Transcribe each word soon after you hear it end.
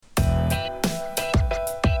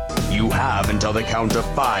until the count of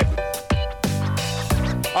 5.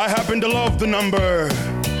 I happen to love the number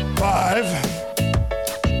 5.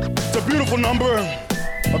 It's a beautiful number,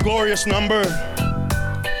 a glorious number.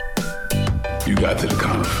 You got to the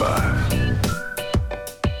count of 5.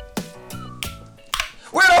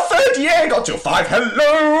 We're in our third year, Got Till 5.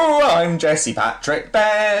 Hello, I'm Jesse Patrick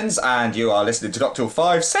Benz, and you are listening to Got Till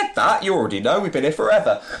 5. Said that, you already know, we've been here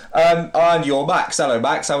forever. I'm your Max. Hello,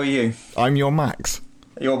 Max, how are you? I'm your Max.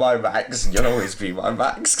 You're my Max, and you'll always be my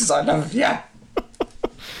Max, because I love you. That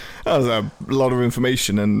was a lot of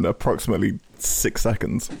information in approximately 6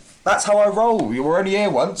 seconds. That's how I roll. You were only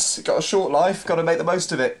here once, got a short life, got to make the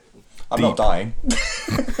most of it. I'm not dying.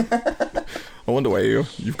 I wonder where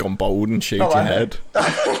you've gone bold and shaved your head.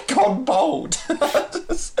 Gone bold.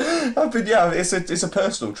 It's a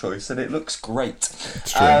personal choice, and it looks great.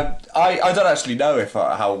 It's true. I don't actually know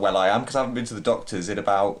how well I am, because I haven't been to the doctors in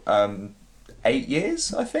about 8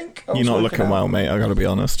 years, I think. You're not looking well, mate, I gotta be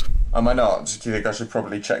honest. Am I not? Do you think I should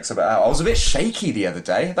probably check some of it out? I was a bit shaky the other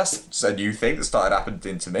day. That's a new thing that started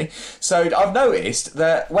happening to me. So I've noticed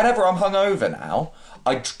that whenever I'm hungover now,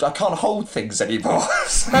 I can't hold things anymore.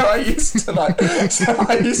 So I used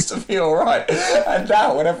to be alright. And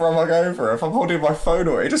now, whenever I'm hungover, if I'm holding my phone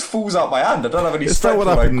or it just falls out my hand. I don't have any strength. Is that what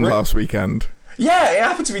happened last weekend? Yeah, it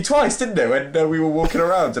happened to me twice, didn't it? When we were walking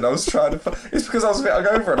around and I was trying to... It's because I was a bit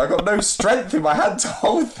hungover and I got no strength in my hand to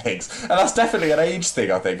hold things. And that's definitely an age thing,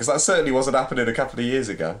 I think, because that certainly wasn't happening a couple of years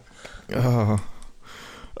ago. Oh.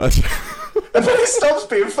 But it stops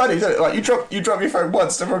being funny, doesn't it? Like, you drop your phone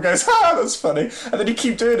once and everyone goes, ah, that's funny. And then you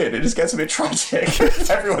keep doing it and it just gets a bit tragic.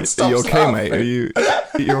 Everyone stops. Are you okay, laughing.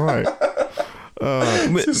 mate? You're right.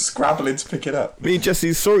 Just scrabbling to pick it up. Me and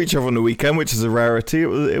Jesse saw each other on the weekend, which is a rarity.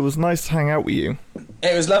 It was nice to hang out with you.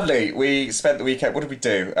 It was lovely. We spent the weekend... What did we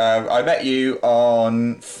do? I met you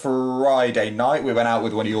on Friday night. We went out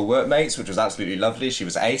with one of your workmates, which was absolutely lovely. She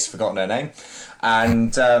was Ace, forgotten her name.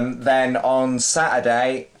 And then on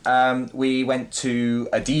Saturday, we went to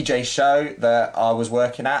a DJ show that I was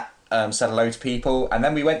working at, said hello to people, and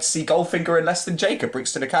then we went to see Goldfinger and Less Than Jake at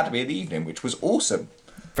Brixton Academy in the evening, which was awesome.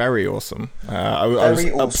 Very awesome. I was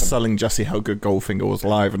upselling Jesse how good Goldfinger was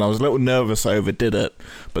live, and I was a little nervous I overdid it,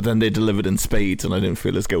 but then they delivered in spades, and I didn't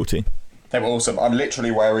feel as guilty. They were awesome. I'm literally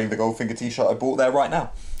wearing the Goldfinger t-shirt I bought there right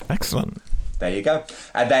now. Excellent. There you go.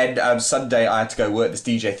 And then Sunday I had to go work this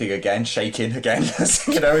DJ thing again, shaking again, as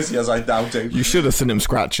I now do. You should have seen him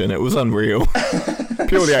scratching. It was unreal.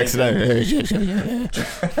 Purely accidental.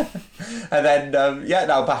 And then,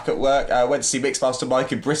 now back at work. I went to see Mixmaster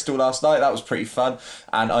Mike in Bristol last night. That was pretty fun.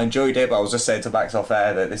 And I enjoyed it, but I was just saying to Max off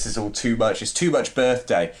air that this is all too much. It's too much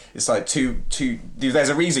birthday. It's like too... There's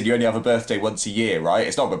a reason you only have a birthday once a year, right?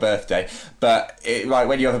 It's not my birthday. But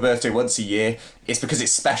when you have a birthday once a year, it's because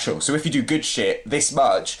it's special. So if you do good shit this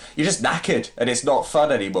much, you're just knackered and it's not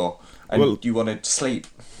fun anymore. And you want to sleep.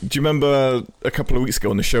 Do you remember a couple of weeks ago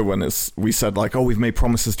on the show when we said, like, oh, we've made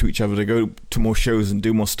promises to each other to go to more shows and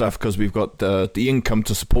do more stuff because we've got the income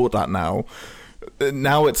to support that now?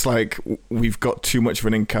 Now it's like we've got too much of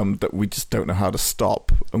an income that we just don't know how to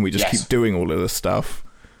stop, and we just keep doing all of this stuff.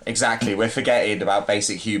 Exactly. We're forgetting about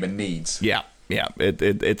basic human needs. Yeah.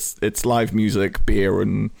 It's live music, beer,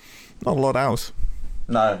 and not a lot else.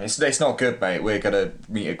 No, it's not good, mate. We're going to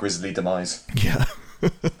meet a grisly demise. Yeah.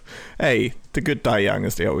 Hey, the good die young,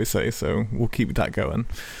 as they always say, so we'll keep that going.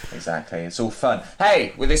 Exactly, it's all fun.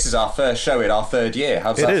 Hey, this is our first show in our third year.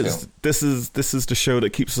 How's that feel? This is the show that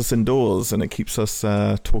keeps us indoors, and it keeps us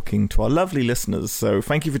talking to our lovely listeners. So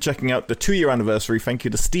thank you for checking out the 2-year anniversary. Thank you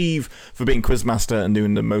to Steve for being quizmaster and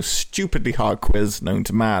doing the most stupidly hard quiz known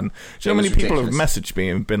to man. Do you know how many people have messaged me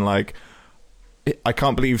and been like, I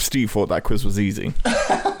can't believe Steve thought that quiz was easy.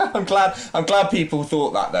 I'm glad people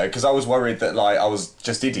thought that, though, because I was worried that I was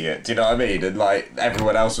just idiot. Do you know what I mean? And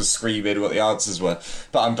everyone else was screaming what the answers were.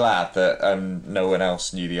 But I'm glad that no one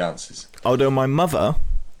else knew the answers. Although my mother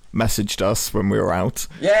messaged us when we were out.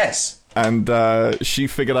 Yes. And she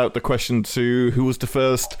figured out the question to who was the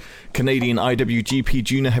first Canadian IWGP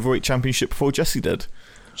Junior Heavyweight Championship before Jesse did.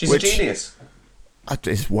 She's a genius.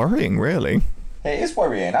 It's worrying, really. It is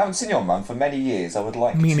worrying. I haven't seen your mum for many years. I would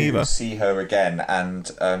like to see her again and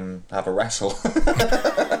have a wrestle.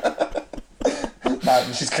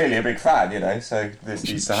 She's clearly a big fan, so this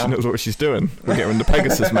needs to happen. She knows what she's doing. We'll get her in the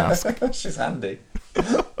Pegasus mask. She's handy.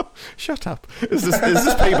 Shut up. Is this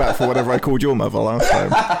payback for whatever I called your mother last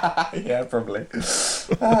time? Yeah, probably.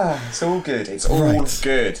 It's all good. It's all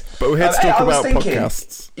good. But we're here to talk about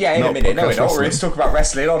podcasts. Yeah, in a minute. No, we're not. We're here to talk about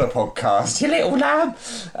wrestling on a podcast. You little lamb.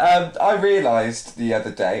 I realised the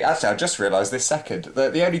other day, actually I just realised this second,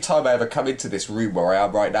 that the only time I ever come into this room where I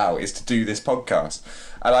am right now is to do this podcast.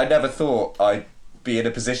 And I never thought I'd be in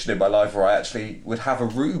a position in my life where I actually would have a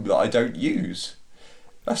room that I don't use.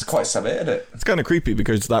 That's quite something, isn't it? It's kind of creepy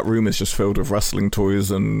because that room is just filled with wrestling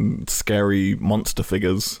toys and scary monster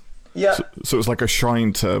figures. Yeah. So it's like a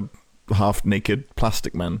shrine to half-naked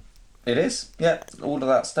plastic men. It is, yeah, all of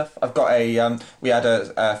that stuff. I've got we had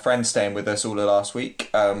a friend staying with us all of last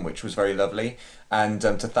week, which was very lovely. And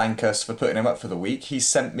to thank us for putting him up for the week, he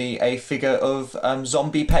sent me a figure of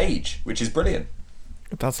Zombie Paige, which is brilliant.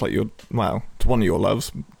 That's like it's one of your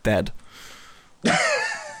loves, dead.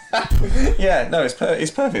 Yeah, no, it's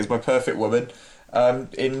perfect. It's my perfect woman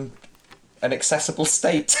in an accessible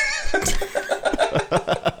state.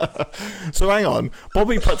 So hang on,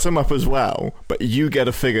 Bobby puts him up as well, but you get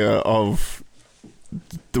a figure of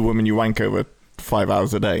the woman you wank over 5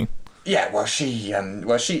 hours a day. Yeah, well, she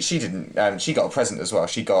didn't. She got a present as well.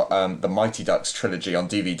 She got the Mighty Ducks trilogy on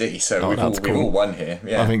DVD. So we've all won here.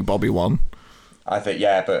 Yeah, I think Bobby won. I think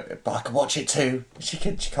but I can watch it too. She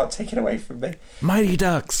can't take it away from me. Mighty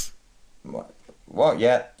Ducks. Well,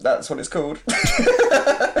 yeah, that's what it's called.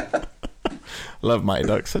 Love Mighty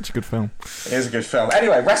Ducks, such a good film. It is a good film.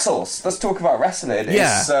 Anyway, wrestles. Let's talk about wrestling.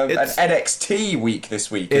 It's an NXT week this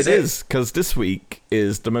week. It is, because this week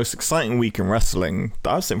is the most exciting week in wrestling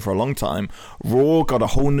that I've seen for a long time. Raw got a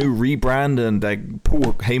whole new rebrand, and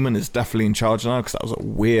Paul Heyman is definitely in charge now, because that was a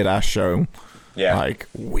weird-ass show. Yeah. Like,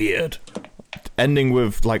 weird. Ending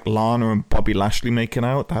with, like, Lana and Bobby Lashley making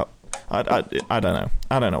out. That I don't know.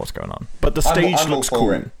 I don't know what's going on. But the stage looks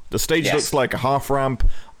cool. The stage looks like a half ramp.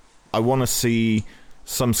 I want to see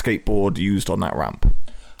some skateboard used on that ramp.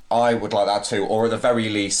 I would like that too, or at the very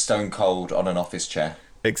least, Stone Cold on an office chair.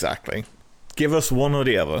 Exactly. Give us one or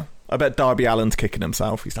the other. I bet Darby Allin's kicking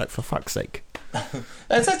himself. He's like, for fuck's sake.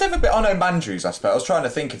 There's never been. I know Mandrews, I suppose. I was trying to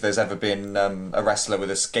think if there's ever been a wrestler with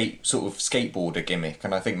a skateboarder gimmick,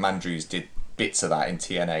 and I think Mandrews did bits of that in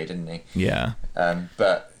TNA, didn't he? Yeah.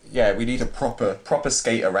 But yeah, we need a proper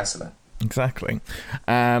skater wrestler. Exactly.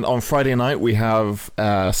 And on Friday night, we have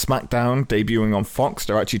SmackDown debuting on Fox.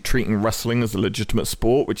 They're actually treating wrestling as a legitimate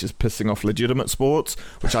sport, which is pissing off legitimate sports,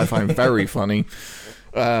 which I find very funny.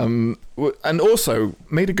 And also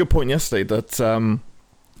made a good point yesterday that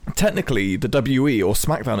technically the WE, or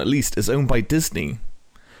SmackDown at least, is owned by Disney.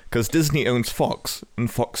 Because Disney owns Fox,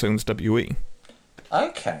 and Fox owns WE.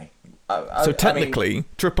 Okay. So technically,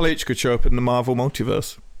 Triple H could show up in the Marvel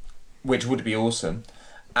multiverse. Which would be awesome.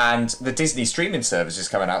 And the Disney streaming service is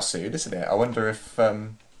coming out soon, isn't it? I wonder if there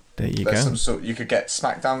you there's go. some sort you could get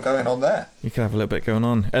SmackDown going on there. You could have a little bit going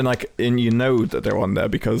on, and you know that they're on there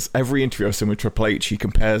because every interview I've seen with Triple H, he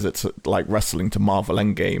compares it to like wrestling to Marvel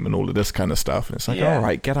Endgame and all of this kind of stuff, and it's like, all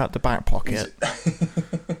right, get out the back pocket,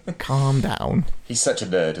 calm down. He's such a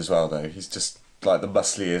nerd as well, though. He's just like the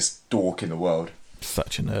muscliest dork in the world.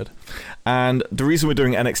 Such a nerd. And the reason we're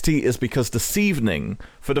doing NXT is because this evening,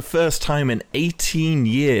 for the first time in 18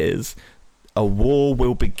 years, a war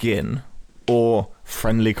will begin. Or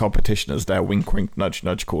friendly competition, as they're wink, wink, nudge,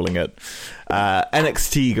 nudge calling it.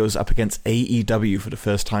 NXT goes up against AEW for the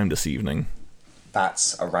first time this evening.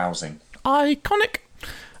 That's arousing. Iconic.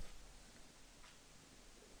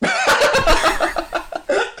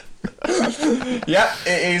 Yeah,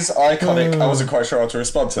 it is iconic. I wasn't quite sure how to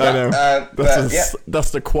respond to that. I know.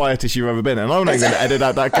 That's the quietest you've ever been, and I'm not going to edit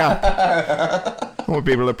out that gap. I want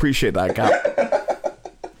people to appreciate that gap.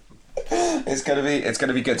 It's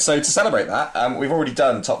gonna be good. So to celebrate that, we've already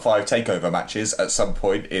done top 5 takeover matches at some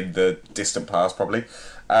point in the distant past, probably.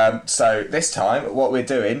 So this time, what we're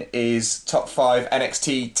doing is top 5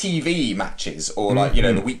 NXT TV matches, or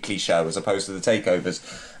the weekly show as opposed to the takeovers.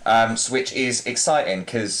 Which is exciting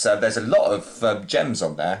because there's a lot of gems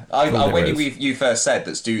on there. When you first said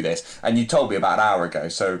let's do this, and you told me about an hour ago,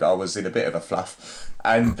 so I was in a bit of a fluff.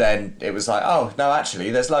 And then it was like, oh no, actually,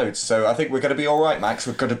 there's loads. So I think we're going to be all right, Max.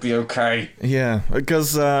 We're going to be okay. Yeah,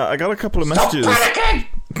 because I got a couple of messages. Stop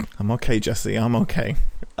panicking! I'm okay, Jesse. I'm okay.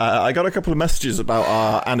 I got a couple of messages about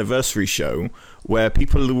our anniversary show where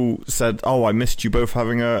people who said, "Oh, I missed you both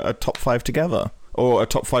having a top 5 together, or a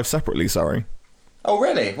top 5 separately." Sorry. Oh,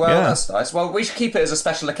 really? Well, yeah. That's nice. Well, we should keep it as a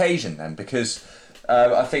special occasion then, because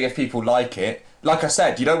I think if people like it, like I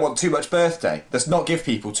said, you don't want too much birthday. Let's not give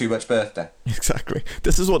people too much birthday. Exactly.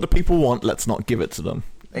 This is what the people want. Let's not give it to them.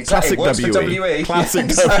 Exactly. Classic WE. WE. Classic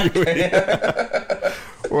exactly. WE.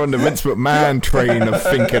 We're on the Vince McMahon train of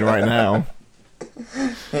thinking right now.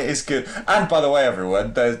 It is good. And by the way,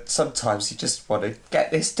 everyone, sometimes you just want to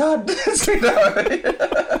get this done.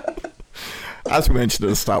 As we mentioned at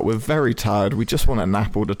the start, we're very tired. We just want to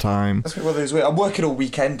nap all the time. That's one of those. I'm working all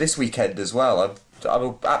weekend this weekend as well. I'm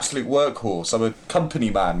an absolute workhorse. I'm a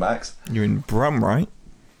company man, Max. You're in Brum, right?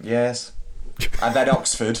 Yes. And then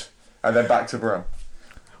Oxford. And then back to Brum.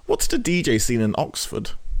 What's the DJ scene in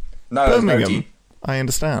Oxford? No, there's no Birmingham, I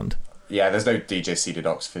understand. Yeah, there's no DJ scene in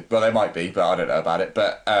Oxford. Well, there might be, but I don't know about it.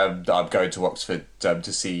 But I'm going to Oxford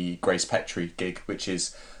to see Grace Petrie gig, which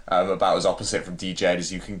is about as opposite from DJ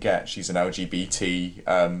as you can get. She's an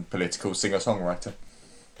LGBT political singer-songwriter.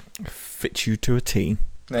 Fits you to a T.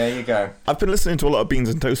 There you go. I've been listening to a lot of Beans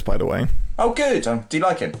and Toast, by the way. Oh, good. Do you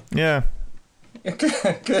like him? Yeah.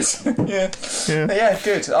 Good. Yeah,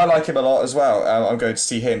 good. I like him a lot as well. I'm going to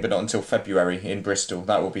see him, but not until February in Bristol.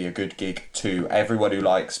 That will be a good gig too. Everyone who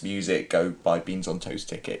likes music, go buy Beans on Toast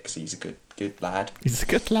ticket because he's a good lad. He's a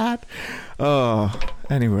good lad. Oh,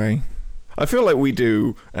 anyway. I feel like we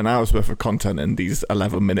do an hour's worth of content in these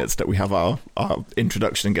 11 minutes that we have our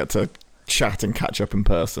introduction and get to chat and catch up in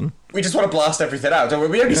person. We just want to blast everything out, don't we?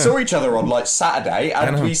 We only saw each other on like Saturday,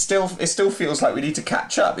 and it still feels like we need to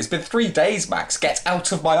catch up. It's been 3 days, Max. Get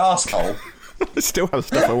out of my arsehole. I still have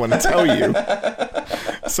stuff I want to tell you.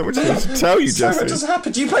 So much to tell you, Jesse. So much has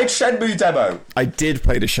happened. You played Shenmue demo. I did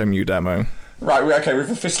play the Shenmue demo. Right, okay, we've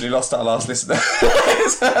officially lost our last listener.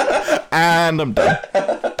 And I'm done.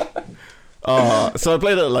 So I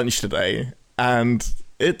played it at lunch today, and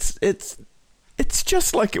it's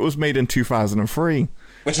just like it was made in 2003.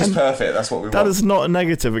 Which is perfect, that's what we want. That is not a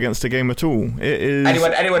negative against the game at all. It is...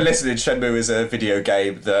 Anyone listening, Shenmue is a video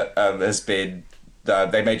game that has been...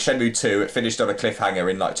 they made Shenmue 2, it finished on a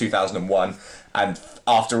cliffhanger in like 2001, and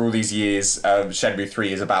after all these years, Shenmue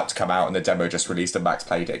 3 is about to come out, and the demo just released, and Max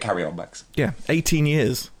played it. Carry on, Max. Yeah, 18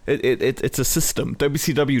 years. It's a system.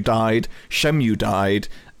 WCW died, Shenmue died,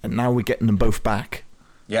 and now we're getting them both back.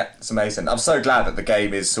 Yeah, it's amazing. I'm so glad that the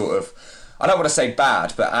game is sort of... I don't want to say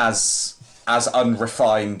bad, but as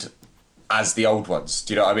unrefined as the old ones.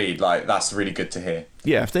 Do you know what I mean? Like, that's really good to hear.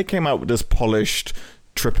 Yeah, if they came out with this polished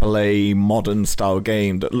AAA modern style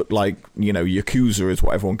game that looked like, you know, Yakuza is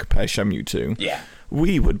what everyone compares Shenmue to. Yeah.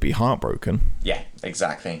 We would be heartbroken. Yeah,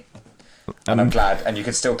 exactly. And I'm glad. And you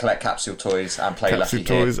can still collect capsule toys and play Lucky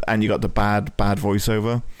toys, Hit. And you got the bad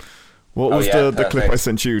voiceover. What was the clip I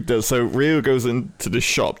sent you? So Ryo goes into the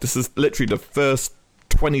shop. This is literally the first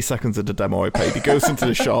 20 seconds of the demo I played. He goes into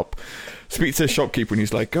the shop, speaks to the shopkeeper, and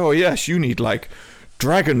he's like, "Oh yes, you need like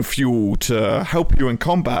dragon fuel to help you in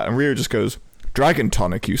combat." And Ryo just goes, "Dragon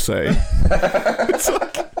tonic, you say?" It's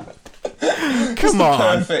like, come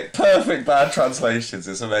on. Perfect bad translations.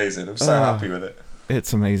 It's amazing. I'm so happy with it.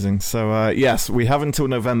 It's amazing. So yes, we have until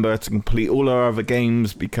November to complete all our other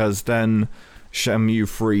games, because then Shenmue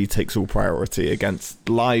 3 takes all priority against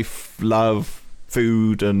life, love,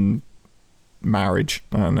 food, and marriage.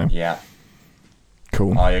 I don't know. Yeah.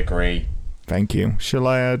 Cool. I agree. Thank you. Shall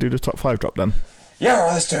I do the top 5 drop then? Yeah, all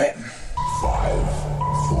right, let's do it.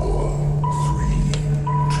 5, 4, 3, 2,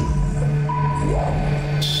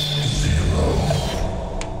 1, 0.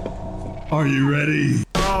 Are you ready?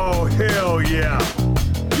 Oh, hell yeah.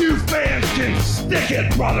 You fans can stick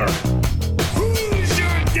it, brother! Who's your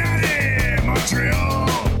daddy, Montreal?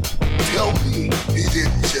 Tell me he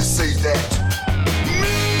didn't just say that.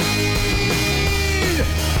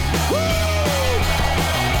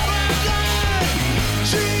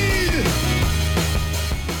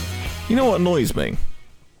 You know what annoys me?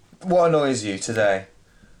 What annoys you today?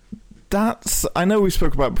 I know we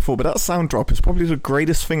spoke about it before, but that sound drop is probably the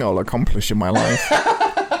greatest thing I'll accomplish in my life.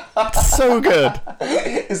 It's so good.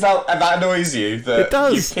 Is that annoys you? That it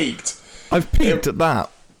does. You've peaked. I've peaked at that.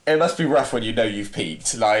 It must be rough when you know you've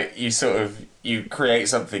peaked. Like, you create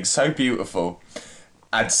something so beautiful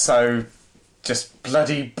and so just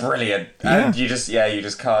bloody brilliant, and you just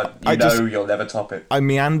can't. You'll never top it. I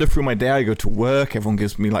meander through my day. I go to work. Everyone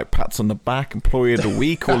gives me like pats on the back, employee of the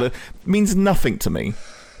week. It means nothing to me.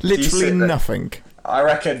 Literally nothing. I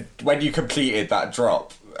reckon when you completed that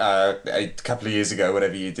drop a couple of years ago,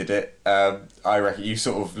 whenever you did it, I reckon you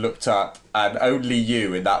sort of looked up, and only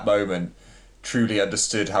you in that moment truly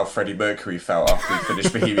understood how Freddie Mercury felt after he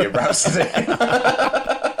finished Bohemian Rhapsody.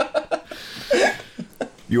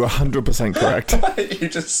 You are 100% correct. You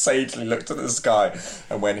just sagely looked at the sky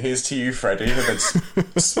and went, "Here's to you, Freddie," and then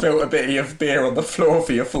spilt a bit of beer on the floor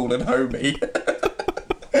for your fallen homie.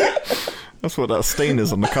 That's what that stain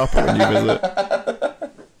is on the carpet when you visit.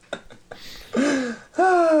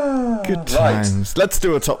 Good times. Let's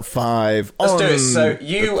do a top 5. Let's do it. So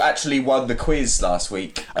you actually won the quiz last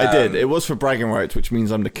week. I did. It was for bragging rights, which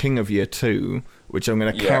means I'm the king of year 2, which I'm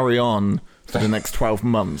going to carry on for the next 12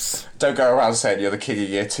 months. Don't go around saying you're the king of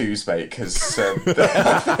year 2s, mate, because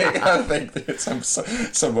I think that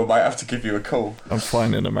someone might have to give you a call. I'm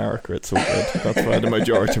fine in America. It's all good. That's where the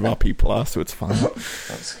majority of our people are, so it's fine.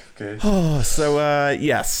 That's good.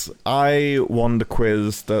 Yes, I won the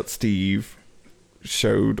quiz that Steve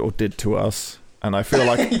showed or did to us, and I feel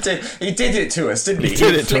like he did it to us, didn't he?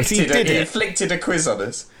 He inflicted a quiz on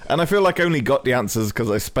us, and I feel like I only got the answers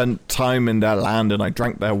because I spent time in their land and I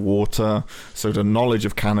drank their water, so the knowledge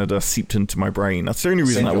of Canada seeped into my brain. That's the only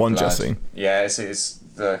reason I won, Jesse. Yeah, it's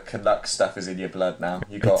the Canuck stuff is in your blood now.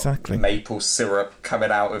 You got maple syrup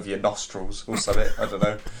coming out of your nostrils or something. I don't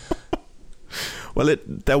know. Well,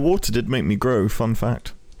 their water did make me grow. Fun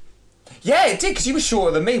fact. Yeah, it did, because you were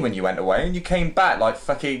shorter than me when you went away, and you came back like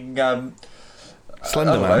fucking...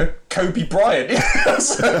 Slender Man. Kobe Bryant.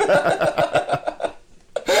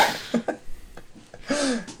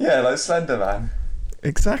 Yeah, like Slender Man.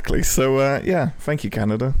 Exactly. So, thank you,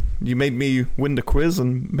 Canada. You made me win the quiz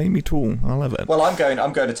and made me tall. I love it. Well, I'm going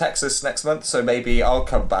to Texas next month, so maybe I'll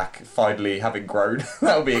come back finally having grown.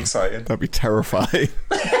 That'll be exciting. That'd be terrifying.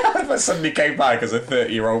 If I suddenly came back as a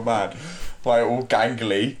 30-year-old man. Like all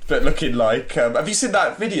gangly, but looking like... have you seen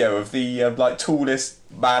that video of the tallest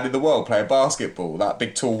man in the world playing basketball? That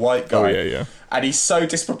big tall white guy. Oh, yeah. And he's so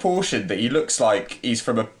disproportioned that he looks like he's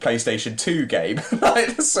from a PlayStation 2 game.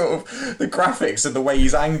 Like the sort of the graphics and the way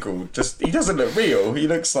he's angled. Just he doesn't look real. He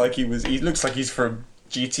looks like he's from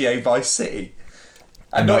GTA Vice City.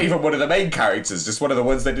 And not even one of the main characters, just one of the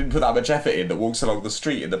ones they didn't put that much effort in that walks along the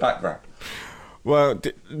street in the background. Well,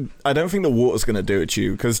 I don't think the water's going to do it to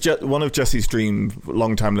you, because one of Jesse's dreams,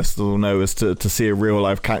 long-time listeners will know, is to see a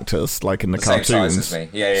real-life cactus, like in the cartoons. Same size as me.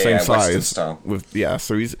 Yeah, same Western size. Style.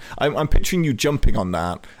 So I'm picturing you jumping on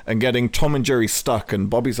that and getting Tom and Jerry stuck, and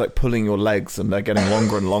Bobby's like pulling your legs, and they're getting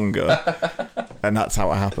longer and longer, and that's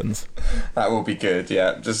how it happens. That will be good,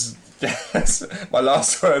 yeah. Just, yes, my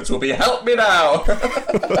last words will be, help me now!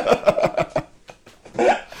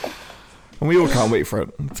 And we all can't wait for it.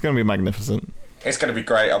 It's going to be magnificent. It's going to be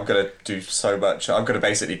great. I'm going to do so much. I'm going to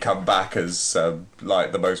basically come back as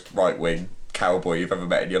the most right-wing cowboy you've ever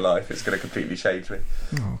met in your life. It's going to completely change me.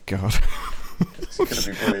 Oh, God. It's going to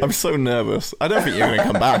be brilliant. I'm so nervous. I don't think you're going to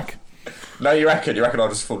come back. No, you reckon? You reckon I'll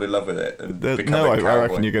just fall in love with it and become a cowboy? I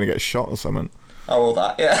reckon you're going to get shot or something. Oh, all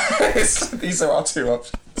that, yeah. These are our two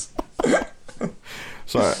options.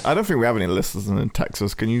 So, I don't think we have any listeners in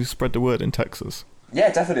Texas. Can you spread the word in Texas? Yeah,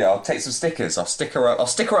 definitely. I'll take some stickers. I'll sticker up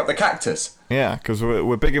the cactus. Yeah, because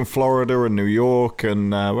we're big in Florida and New York,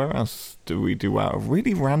 and where else do we do well? A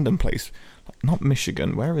really random place, not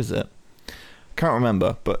Michigan. Where is it? Can't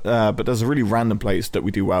remember. But there's a really random place that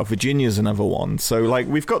we do well. Virginia's another one. So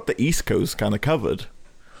we've got the East Coast kind of covered.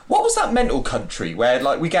 What was that mental country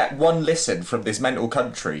where we get one listen from this mental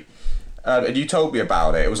country? And you told me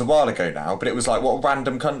about it. It was a while ago now, but it was like, what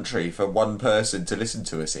random country for one person to listen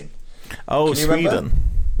to us in? Oh, Sweden. Remember?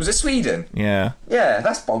 Was it Sweden? Yeah. Yeah,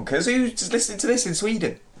 that's bonkers. Who's listening to this in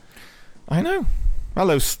Sweden? I know.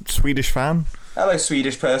 Hello, Swedish fan. Hello,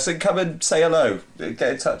 Swedish person. Come and say hello. Get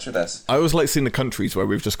in touch with us. I always like seeing the countries where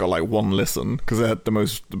we've just got one listen, because they're the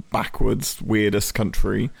most backwards, weirdest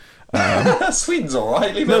country. Sweden's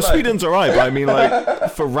alright. No, Sweden's alright, but I mean,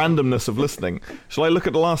 for randomness of listening. Shall I look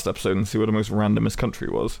at the last episode and see what the most randomest country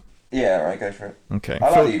was? Yeah, alright, go for it. Okay. I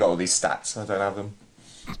like that you got all these stats. I don't have them.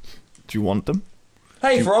 Do you want them?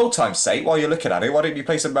 Hey, for old time's sake, while you're looking at it, why don't you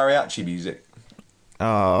play some mariachi music?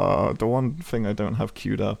 The one thing I don't have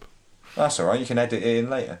queued up. That's alright, you can edit it in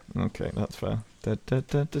later. Okay, that's fair.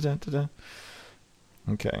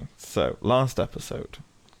 Okay, so, last episode.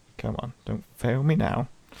 Come on, don't fail me now.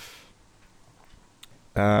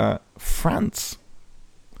 France.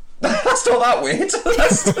 That's not that weird.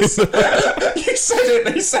 You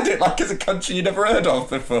said it like it's a country you never heard of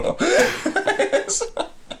before.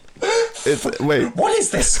 Wait. What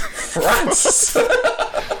is this? France?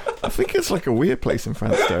 I think it's like a weird place in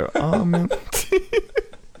France, though.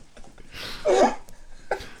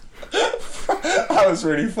 That was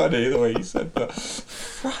really funny, the way you said that.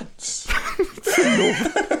 France.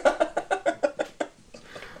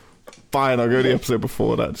 Fine, I'll go to the episode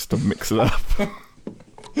before that just to mix it up.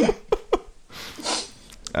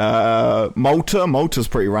 Malta's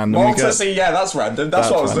pretty random. That's random.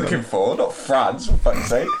 That's what I was looking for, not France, for fuck's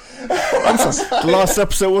sake. The last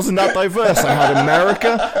episode wasn't that diverse. I had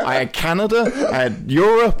America, I had Canada, I had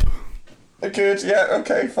Europe. Good, yeah,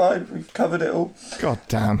 okay, fine. We've covered it all. God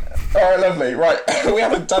damn. All right, lovely. Right, we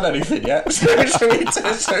haven't done anything yet. Shall we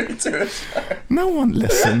do it? No one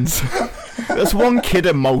listens. There's one kid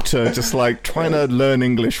in Malta just like trying to learn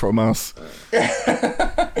English from us.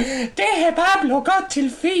 Dear Pablo, got till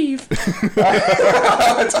 5.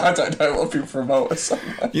 I don't know what people from Malta say.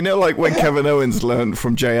 You know, like when Kevin Owens learned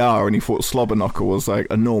from JR and he thought slobberknocker was like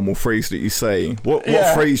a normal phrase that you say. What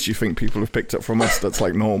phrase do you think people have picked up from us that's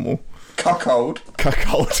like normal? Cuckold.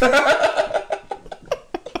 Cuckold.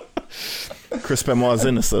 Chris Benoit's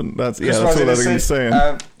innocent. That's all they're going to be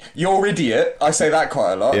saying. You're idiot. I say that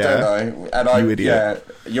quite a lot, don't I? And you idiot.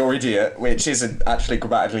 Yeah, you're idiot, which isn't actually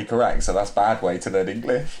grammatically correct, so that's a bad way to learn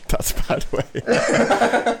English. That's a bad way.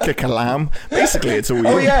 Kick a lamb. Basically, it's all you.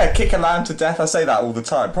 Oh yeah, kick a lamb to death. I say that all the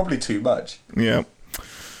time. Probably too much. Yeah.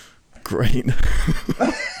 Great.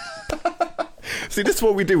 See, this is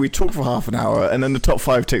what we do. We talk for half an hour, and then the top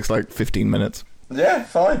 5 takes like 15 minutes. Yeah,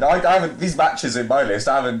 fine. I haven't, these matches in my list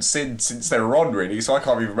I haven't seen since they were on, really, so I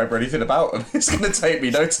can't even remember anything about them. It's going to take me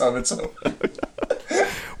no time at all.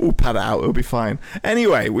 We'll pad it out. It'll be fine.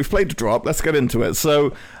 Anyway, we've played the drop. Let's get into it.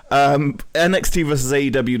 So, NXT versus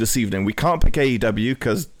AEW this evening. We can't pick AEW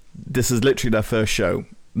because this is literally their first show.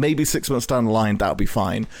 Maybe 6 months down the line, that'll be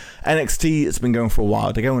fine. NXT, it's been going for a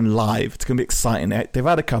while. They're going live. It's going to be exciting. They've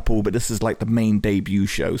had a couple, but this is like the main debut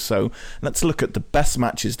show. So let's look at the best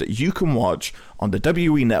matches that you can watch on the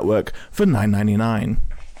WWE Network for $9.99.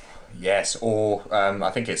 Yes, or I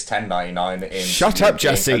think it's $10.99 in Shut up,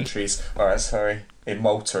 Jesse. countries. All right, sorry. In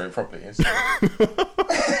Malta, it probably is.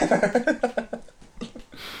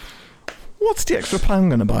 What's the extra plan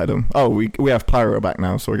going to buy them? Oh, we have Pyro back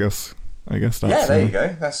now, so I guess that's... Yeah, there you go.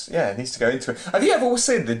 It needs to go into it. Have you ever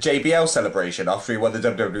seen the JBL celebration after he won the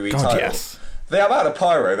WWE title? Yes. The amount of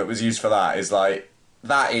pyro that was used for that is like,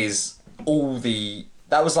 that was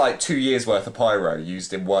like 2 years worth of pyro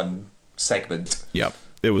used in one segment. Yep.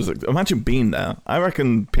 It was, imagine being there. I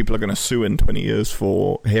reckon people are going to sue in 20 years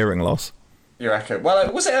for hearing loss. You reckon?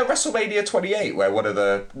 Well, was it at WrestleMania 28 where one of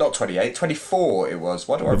the, not 28, 24 it was.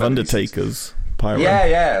 What do I With remember? Undertaker's pyro.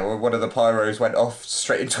 Yeah, where one of the pyros went off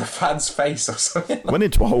straight into a fan's face or something. Went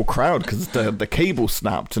into a whole crowd because the cable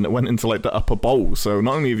snapped and it went into like the upper bowl. So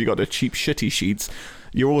not only have you got the cheap shitty sheets,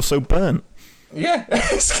 you're also burnt. Yeah.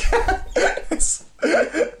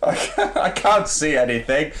 I can't see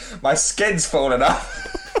anything. My skin's falling off.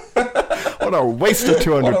 What a waste of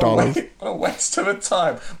 $200. What a waste of a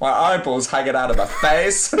time. My eyeballs hanging out of my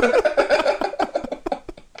face.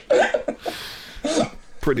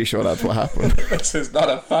 Pretty sure that's what happened. This is not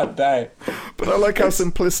a fun day. But I like how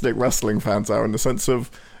simplistic wrestling fans are in the sense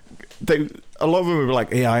of a lot of them were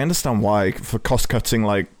like, yeah, I understand why for cost cutting,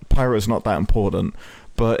 like pyro's not that important,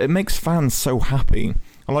 but it makes fans so happy.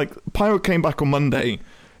 Like Pyro came back on Monday,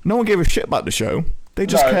 no one gave a shit about the show. They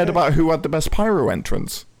just cared about who had the best pyro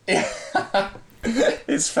entrance.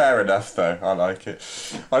 It's fair enough, though. I like it.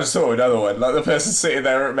 I just saw another one, like the person sitting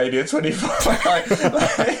there at Mania 24,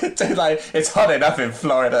 like it's hot enough in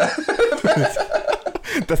Florida.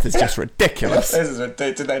 This is just ridiculous.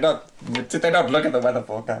 Did they not look at the weather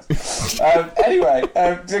forecast? Anyway,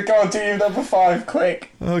 go on, do you number 5,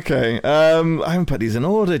 quick. Okay, I haven't put these in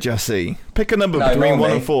order, Jesse. Pick a number between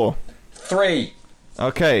 1 and 4. 3.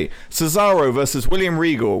 Okay, Cesaro versus William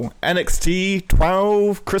Regal, NXT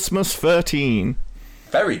 12, Christmas 13.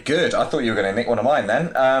 Very good. I thought you were going to nick one of mine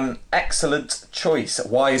then. Excellent choice.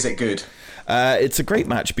 Why is it good? It's a great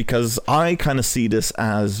match because I kind of see this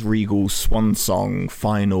as Regal's swan song,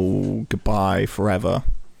 final goodbye forever,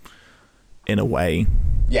 in a way.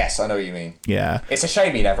 Yes, I know what you mean. Yeah. It's a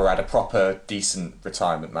shame he never had a proper, decent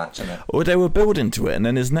retirement match, isn't it? Well, they were building to it, and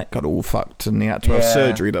then his neck got all fucked, and he had to have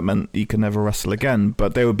surgery that meant he could never wrestle again.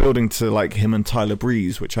 But they were building to like him and Tyler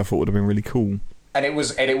Breeze, which I thought would have been really cool. And it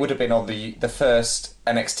would have been on the first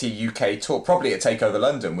NXT UK tour. Probably at TakeOver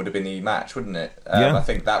London would have been the match, wouldn't it? Yeah. I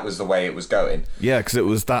think that was the way it was going. Yeah, because it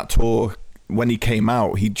was that tour. When he came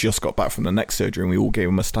out, he just got back from the neck surgery, and we all gave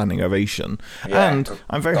him a standing ovation. Yeah, and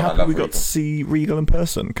I'm very happy we got to see Regal in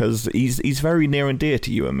person because he's very near and dear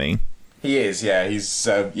to you and me. He is, yeah.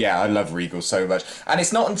 I love Regal so much, and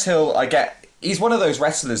it's not until he's one of those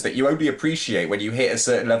wrestlers that you only appreciate when you hit a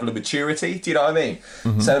certain level of maturity. Do you know what I mean?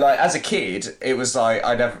 Mm-hmm. So, like, as a kid, it was like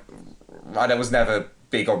I was never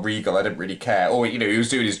big on Regal. I didn't really care, or he was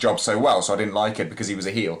doing his job so well, so I didn't like it because he was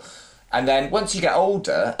a heel. And then once you get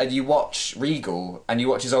older and you watch Regal and you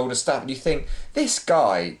watch his older stuff and you think, this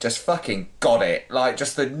guy just fucking got it. Like,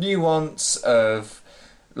 just the nuance of,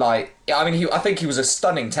 like, I mean, I think he was a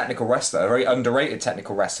stunning technical wrestler, a very underrated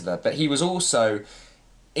technical wrestler, but he was also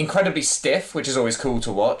incredibly stiff, which is always cool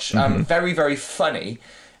to watch, very, very funny.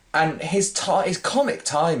 and his comic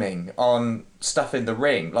timing on stuff in the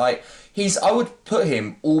ring, like I would put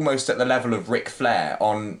him almost at the level of Ric Flair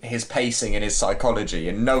on his pacing and his psychology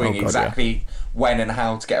and knowing exactly when and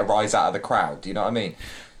how to get a rise out of the crowd. Do you know what I mean?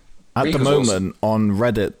 At the moment on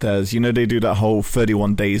Reddit, there's, they do that whole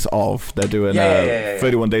 31 days of. They're doing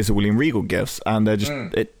 31 days of William Regal gifts, and they're just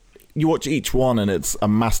you watch each one, and it's a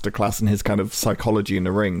masterclass in his kind of psychology in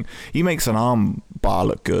the ring. He makes an arm bar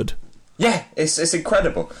look good. Yeah, it's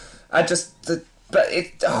incredible. I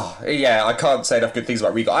can't say enough good things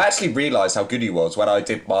about Regal. I actually realised how good he was when I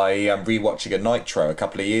did my rewatching a Nitro a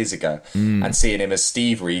couple of years ago, and seeing him as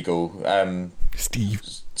Steve Regal. Steve,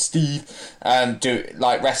 do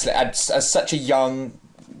like wrestling as such a young,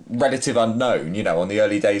 relative unknown, on the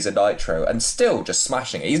early days of Nitro, and still just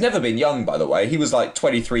smashing it. He's never been young, by the way. He was like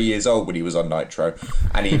 23 years old when he was on Nitro,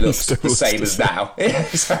 and he looks the same as now. Yeah,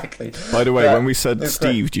 exactly. By the way, when we said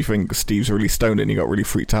Steve, do you think Steve's really stoned and he got really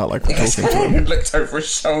freaked out like we're talking to him? He looked over his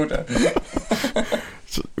shoulder.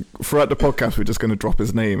 So, throughout the podcast, we're just going to drop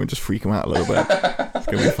his name and just freak him out a little bit. It's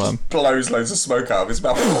going to be fun. Blows loads of smoke out of his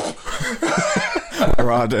mouth.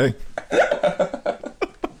 Where are they?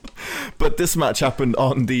 But this match happened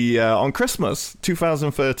on Christmas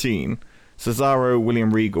 2013. Cesaro,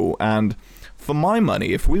 William Regal, and for my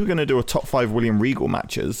money, if we were going to do a top 5 William Regal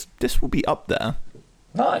matches, this will be up there.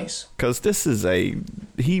 Nice. Because this is it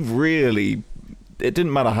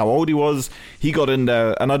didn't matter how old he was, he got in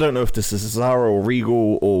there, and I don't know if this is Cesaro or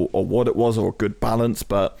Regal or what it was, or a good balance,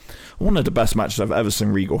 but one of the best matches I've ever seen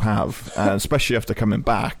Regal have, and especially after coming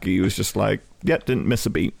back, he was just like, didn't miss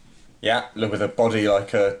a beat. Yeah, look, with a body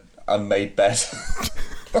like a unmade bed.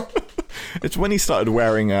 It's when he started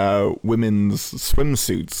wearing women's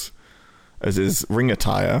swimsuits as his ring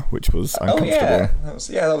attire, which was uncomfortable.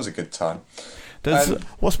 That was a good time.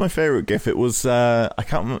 What's my favourite gif? It was, I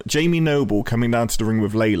can't remember, Jamie Noble coming down to the ring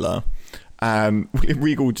with Layla, and William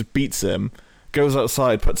Regal just beats him, goes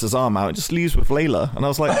outside, puts his arm out, and just leaves with Layla. And I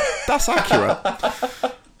was like, that's accurate.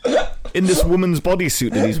 In this woman's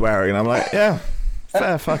bodysuit that he's wearing. And I'm like, yeah,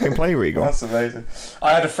 fair fucking play, Regal. That's amazing.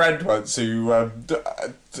 I had a friend once who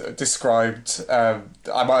described, I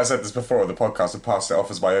might have said this before on the podcast and passed it off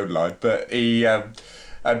as my own line, but he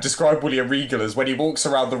described William Regal as when he walks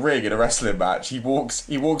around the ring in a wrestling match, he walks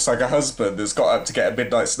like a husband that's got up to get a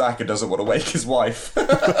midnight snack and doesn't want to wake his wife.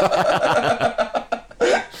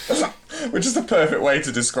 Which is the perfect way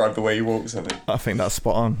to describe the way he walks, I think. I think that's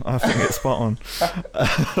spot on. I think it's spot on.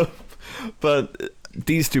 But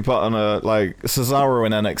these two partner, like Cesaro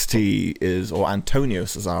in NXT or Antonio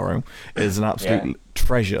Cesaro is an absolute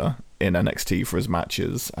treasure in NXT for his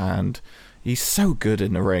matches, and he's so good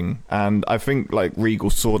in the ring. And I think like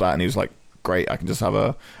Regal saw that and he was like, great, I can just have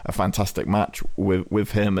a fantastic match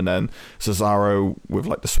with him. And then Cesaro with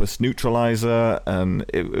like the Swiss neutralizer, and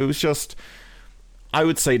it was just, I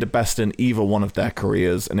would say, the best in either one of their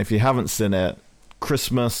careers. And if you haven't seen it,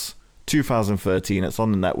 Christmas 2013, it's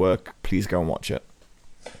on the network. Please go and watch it.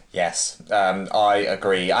 Yes, I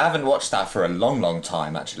agree. I haven't watched that for a long, long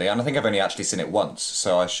time, actually, and I think I've only actually seen it once,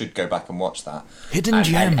 so I should go back and watch that. Hidden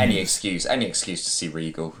gems. Any excuse to see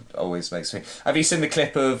Regal always makes me... Have you seen the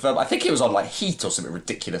clip of... I think it was on like Heat or something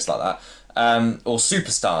ridiculous like that. Or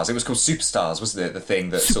Superstars. It was called Superstars, wasn't it? The thing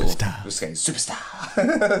that sort of was saying Superstar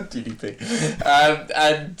DDP.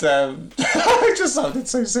 It just sounded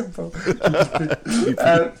so simple.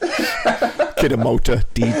 Kidamota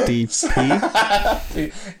DDP.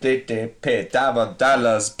 DDP Diamond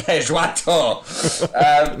Dallas Pejuato.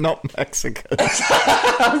 Not Mexico.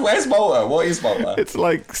 Where's Malta? What is Malta? It's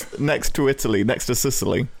like next to Italy, next to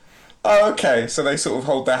Sicily. Oh, okay. So they sort of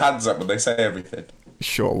hold their hands up when they say everything.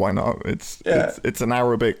 Sure, why not? It's an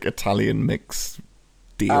Arabic Italian mix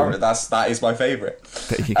deal. That is my favourite.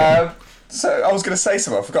 There you go. So I was going to say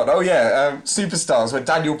something, I forgot. Oh yeah, Superstars, when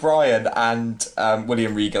Daniel Bryan and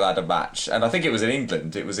William Regal had a match, and I think it was in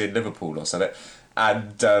England. It was in Liverpool or something.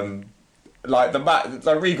 And like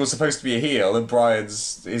Regal's supposed to be a heel, and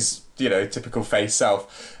Bryan's is typical face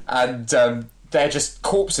self, and they're just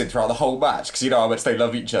corpsing throughout the whole match because you know how much they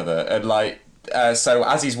love each other, and like. So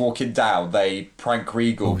as he's walking down, they prank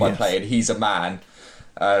Regal by playing "He's a Man,"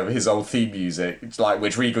 his old theme music,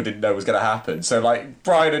 which Regal didn't know was going to happen. So like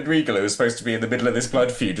Bryan and Regal, who are supposed to be in the middle of this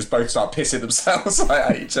blood feud, just both start pissing themselves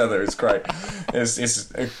at each other. It's great.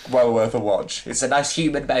 It's well worth a watch. It's a nice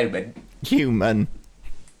human moment. Human.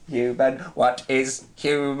 What is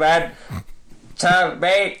human? Tell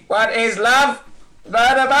me, what is love?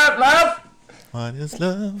 Learn about love. What is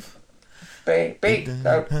love? Baby,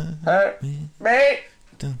 don't hurt me.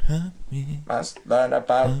 Don't hurt me. Must learn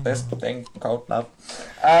about this thing called love.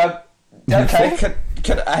 Okay,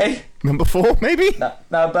 could Number 4, maybe? No,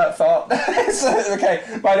 but for okay,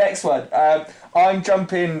 my next one. I'm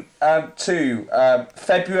jumping to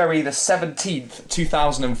February the 17th,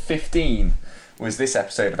 2015 was this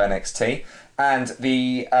episode of NXT, and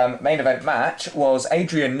the main event match was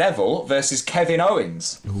Adrian Neville versus Kevin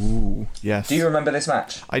Owens. Ooh, yes. Do you remember this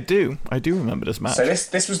match? I do remember this match. So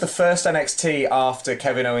this was the first NXT after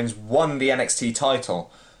Kevin Owens won the NXT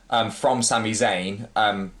title. From Sami Zayn,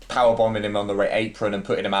 powerbombing him on the apron and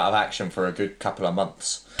putting him out of action for a good couple of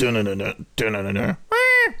months.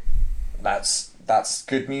 That's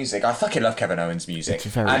good music. I fucking love Kevin Owens' music.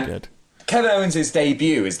 It's very good. Kevin Owens'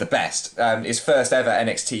 debut is the best. His first ever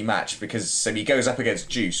NXT match, because he goes up against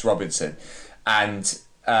Juice Robinson, and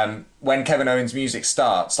when Kevin Owens' music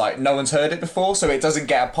starts, like, no one's heard it before, so it doesn't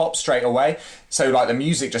get a pop straight away. So, like, the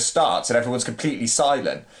music just starts and everyone's completely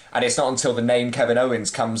silent. And it's not until the name Kevin Owens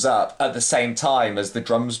comes up at the same time as the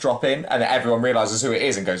drums drop in and everyone realises who it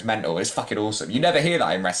is and goes mental. It's fucking awesome. You never hear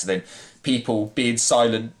that in wrestling. People being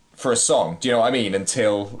silent for a song. Do you know what I mean?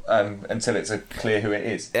 Until it's clear who it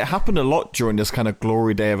is. It happened a lot during this kind of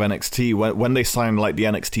glory day of NXT when they signed, like, the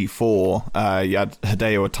NXT 4. You had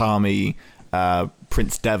Hideo Itami,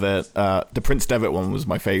 Prince Devitt. The Prince Devitt one was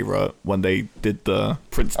my favourite when they did the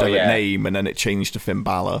Prince Devitt name and then it changed to Finn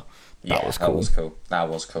Balor. That was cool. That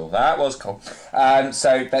was cool.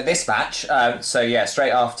 So this match,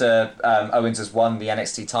 straight after Owens has won the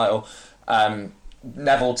NXT title,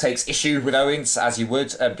 Neville takes issue with Owens, as you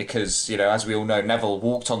would, because, you know, as we all know, Neville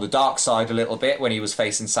walked on the dark side a little bit when he was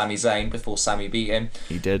facing Sami Zayn before Sami beat him.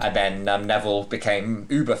 He did. And then Neville became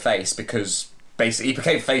uber face because basically he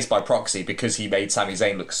became face by proxy because he made Sami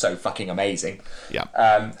Zayn look so fucking amazing. Yeah.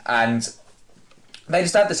 And they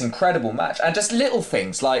just had this incredible match. And just little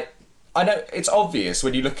things like, I know it's obvious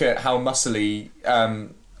when you look at how muscly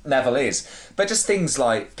Neville is, but just things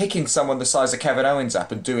like picking someone the size of Kevin Owens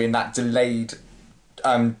up and doing that delayed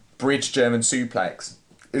bridge German suplex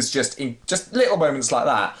is just little moments like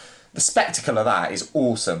that. The spectacle of that is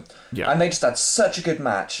awesome. Yeah. And they just had such a good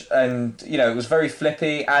match, and, you know, it was very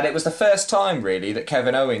flippy, and it was the first time really that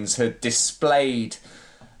Kevin Owens had displayed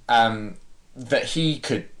that he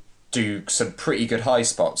could do some pretty good high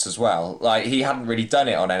spots as well. Like, he hadn't really done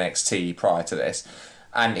it on NXT prior to this,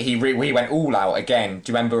 and he went all out again.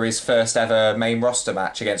 Do you remember his first ever main roster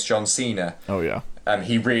match against John Cena? Oh yeah.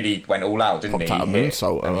 He really went all out, didn't he? Popped out a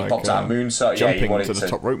moonsault. He popped out a moonsault. Jumping he wanted to the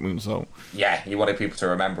top rope moonsault. Yeah, he wanted people to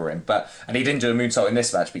remember him, and he didn't do a moonsault in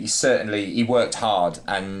this match, but he worked hard,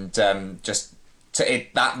 and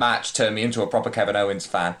that match turned me into a proper Kevin Owens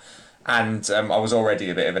fan. And I was already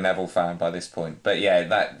a bit of a Neville fan by this point. But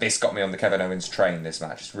yeah, this got me on the Kevin Owens train, this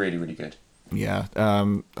match. It's really, really good. Yeah.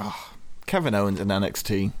 Kevin Owens in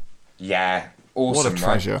NXT. Yeah. Awesome. What a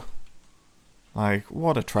treasure. Like,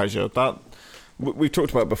 what a treasure. That we've talked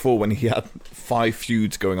about before when he had 5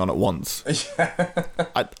 feuds going on at once.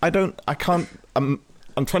 I'm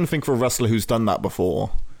trying to think of a wrestler who's done that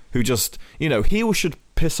before. Who just, you know, heel should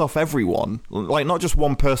piss off everyone. Like, not just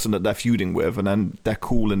one person that they're feuding with and then they're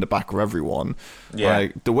cool in the back of everyone. Yeah.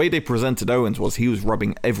 Like, the way they presented Owens was he was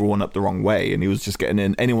rubbing everyone up the wrong way and he was just getting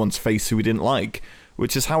in anyone's face who he didn't like,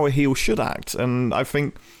 which is how a heel should act. And I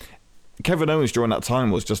think Kevin Owens during that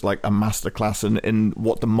time was just like a masterclass in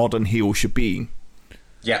what the modern heel should be.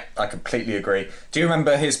 Yeah, I completely agree. Do you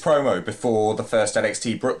remember his promo before the first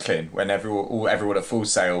NXT Brooklyn when everyone at Full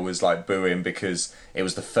Sail was like booing because it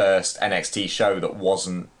was the first NXT show that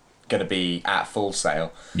wasn't going to be at Full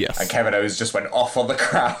Sail? Yes. And Kevin Owens just went off on the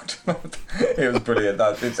crowd. It was brilliant.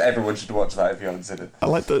 Everyone should watch that if you haven't seen it. I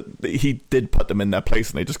like that he did put them in their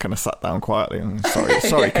place and they just kind of sat down quietly. Sorry,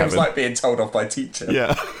 yeah, Kevin. It was like being told off by a teacher.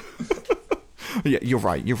 Yeah. Yeah, you're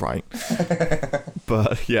right.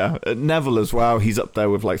 But yeah, Neville as well, he's up there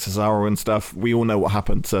with like Cesaro and stuff. We all know what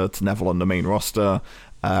happened to Neville on the main roster,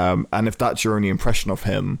 and if that's your only impression of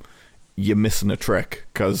him, you're missing a trick,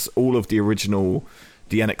 because all of the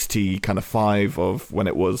NXT kind of 5 of when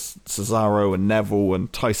it was Cesaro and Neville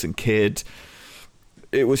and Tyson Kidd,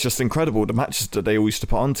 it was just incredible. The matches that they all used to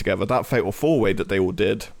put on together, that Fatal 4-Way that they all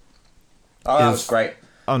did, that was great.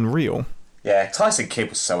 Unreal. Yeah, Tyson Kidd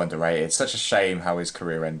was so underrated. It's such a shame how his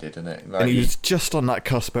career ended, isn't it? Like, and he was just on that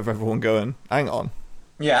cusp of everyone going, hang on,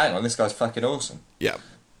 this guy's fucking awesome. Yeah.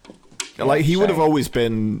 Like, he would have always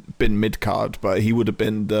been mid-card, but he would have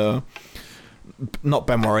been not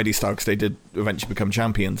Benoit Eddie style, because they did eventually become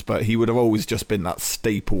champions, but he would have always just been that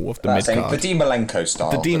staple of the mid-card. The Dean Malenko style.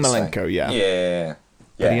 The Dean Malenko, yeah. Yeah,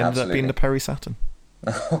 but he ended absolutely. up being the Perry Saturn.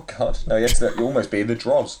 Oh, God. No, you almost being the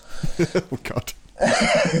Droz. Oh, God.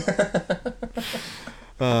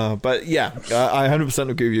 But yeah, I 100%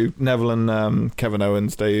 agree with you. Neville and Kevin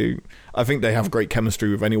Owens, I think they have great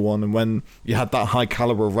chemistry with anyone. And when you had that high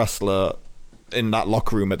caliber wrestler in that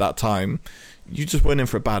locker room at that time, you just went in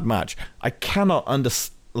for a bad match. I cannot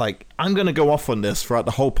understand. Like, I'm going to go off on this throughout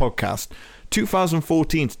the whole podcast.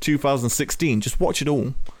 2014 to 2016, just watch it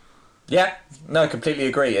all. Yeah, no, completely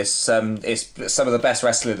agree. It's some of the best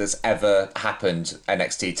wrestling that's ever happened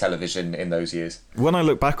NXT television in those years. When I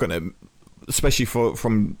look back on it, especially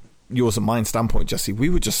from yours and mine standpoint, Jesse, we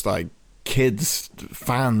were just like kids,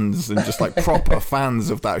 fans, and just like proper fans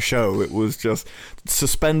of that show. It was just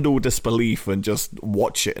suspend all disbelief and just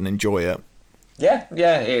watch it and enjoy it. Yeah,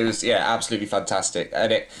 it was absolutely fantastic.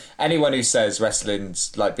 And anyone who says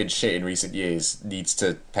wrestling's like been shit in recent years needs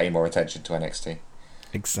to pay more attention to NXT.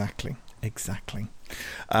 Exactly.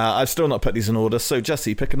 I've still not put these in order, so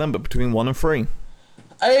Jesse, pick a number between 1 and 3.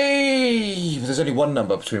 Hey, there's only one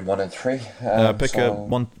number between 1 and 3.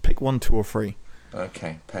 Pick 1, 2, or 3.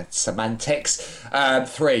 Okay, semantics.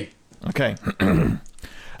 3. Okay.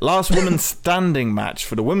 Last women's standing match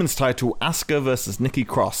for the women's title, Asuka versus Nikki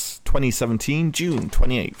Cross, 2017, June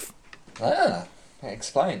 28th.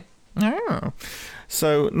 Explain. Oh.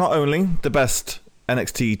 So, not only the best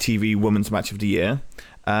NXT TV women's match of the year,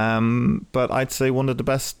 but I'd say one of the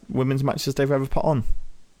best women's matches they've ever put on.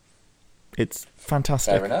 It's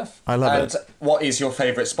fantastic. Fair enough. I love it. And what is your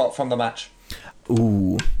favourite spot from the match?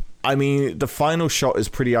 Ooh. I mean, the final shot is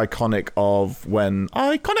pretty iconic of when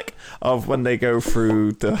they go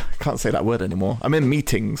through the... I can't say that word anymore. I'm in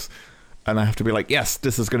meetings, and I have to be like, yes,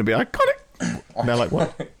 this is going to be iconic. And they're like,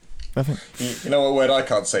 what? Nothing. You know what word I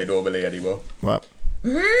can't say normally anymore? What?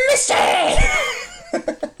 Missy!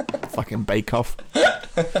 Fucking Bake Off.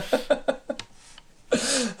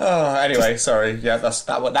 Anyway, sorry. Yeah,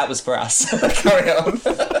 that was for us. Carry on.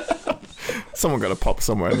 Someone got a pop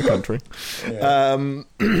somewhere in the country. Yeah.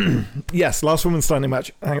 Yes, last women's standing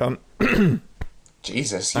match. Hang on.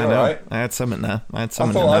 Jesus, you're right. I had something there. I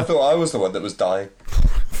thought I was the one that was dying.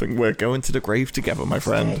 I think we're going to the grave together, my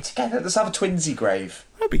friend. Yeah, together. Let's have a twinsy grave.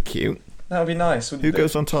 That'd be cute. That would be nice, wouldn't Who it?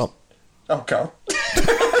 goes on top? Oh, God.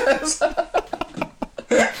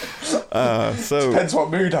 So depends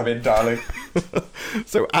what mood I'm in, darling.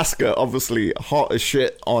 So Asuka, obviously hot as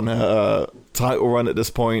shit on her title run at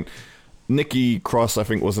this point. Nikki Cross, I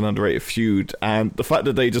think, was an underrated feud, and the fact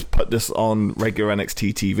that they just put this on regular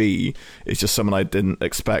NXT TV is just something I didn't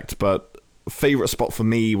expect. But favourite spot for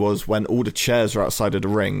me was when all the chairs were outside of the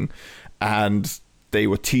ring and they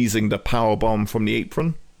were teasing the powerbomb from the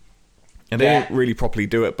apron. And they didn't really properly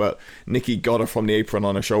do it, but Nikki got her from the apron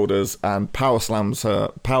on her shoulders and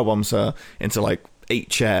powerbombs her into like 8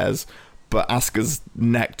 chairs, but Asuka's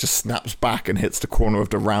neck just snaps back and hits the corner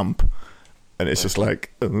of the ramp. And it's just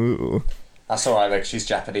like, ooh. That's all right, like she's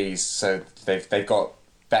Japanese, so they've got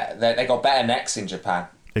better necks in Japan.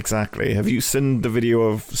 Exactly. Have you seen the video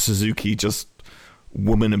of Suzuki just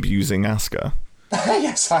woman abusing Asuka?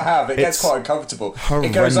 Yes, I have. It gets quite uncomfortable.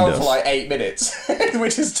 Horrendous. It goes on for like 8 minutes,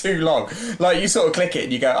 which is too long. Like, you sort of click it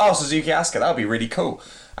and you go, oh, Suzuki Asuka, that'll be really cool.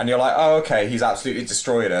 And you're like, oh, okay, he's absolutely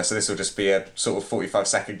destroyed her, so this will just be a sort of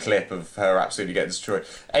 45-second clip of her absolutely getting destroyed.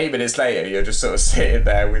 8 minutes later, you're just sort of sitting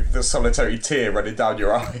there with the solitary tear running down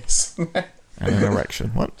your eyes. And an erection.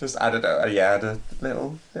 What? Just add a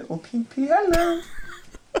little pee-pee, hello.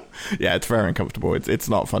 Yeah, it's very uncomfortable. It's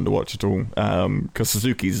not fun to watch at all, because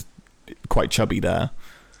Suzuki's quite chubby there.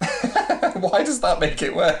 Why does that make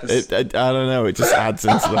it worse? I don't know, it just adds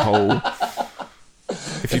into the whole...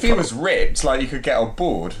 If he was ripped, like, you could get on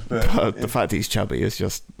board. But the fact he's chubby is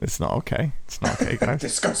just... It's not okay. It's not okay, guys.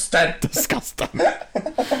 Disgusting. Disgusting.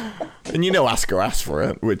 And you know Asuka asked for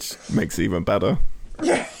it, which makes it even better.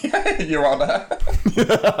 Yeah, Your Honour.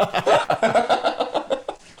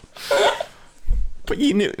 But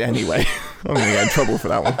you knew... Anyway, I'm going to get in trouble for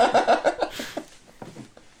that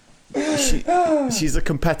one. She's a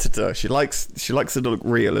competitor. She likes it to look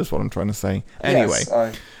real, is what I'm trying to say. Anyway...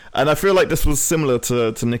 Yes, And I feel like this was similar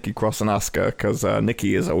to Nikki Cross and Asuka, because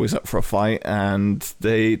Nikki is always up for a fight, and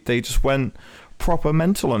they just went proper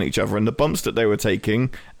mental on each other, and the bumps that they were taking,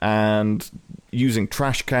 and using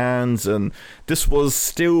trash cans, and this was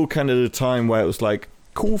still kind of the time where it was like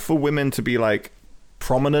cool for women to be like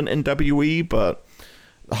prominent in WE, but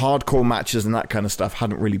hardcore matches and that kind of stuff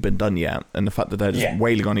hadn't really been done yet. And the fact that they're just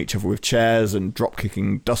wailing on each other with chairs and drop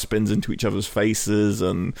kicking dustbins into each other's faces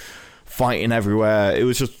and fighting everywhere, it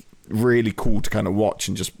was just really cool to kind of watch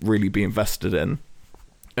and just really be invested in.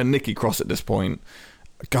 And Nikki Cross at this point,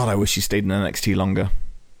 God, I wish she stayed in NXT longer.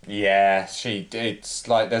 Yeah, it's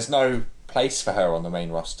like there's no place for her on the main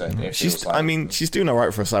roster. I mean, she's doing all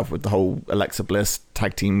right for herself with the whole Alexa Bliss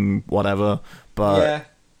tag team whatever, but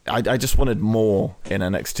I just wanted more in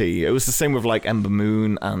NXT. It was the same with like Ember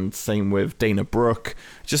Moon and same with Dana Brooke.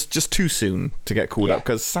 Just too soon to get called up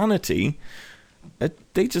because Sanity,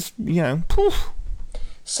 they just, poof.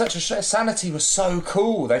 Such a Sanity was so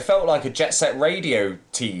cool. They felt like a Jet Set Radio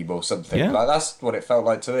team or something. Yeah. Like that's what it felt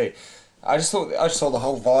like to me. I just thought the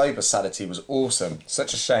whole vibe of Sanity was awesome.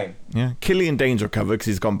 Such a shame. Yeah, Killian Dane's recovered because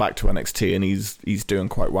he's gone back to NXT and he's doing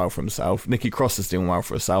quite well for himself. Nikki Cross is doing well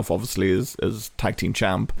for herself, obviously as tag team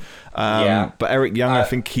champ. But Eric Young, I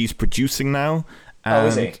think he's producing now. And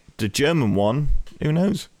is he? The German one, who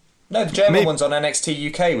knows? No, the German one's on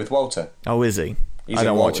NXT UK with Walter. Oh, is he? He's I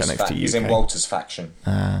don't watch Walter's NXT UK. He's in Walter's faction.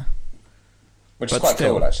 Which is but quite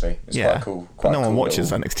still, cool, actually. It's quite cool. Quite no one cool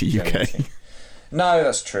watches NXT UK. No,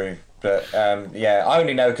 that's true. But I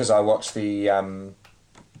only know because I watched the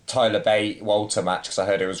Tyler Bate Walter match because I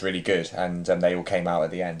heard it was really good, and they all came out at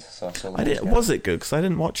the end. So I saw. Was it good? Because I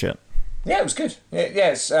didn't watch it. Yeah, it was good.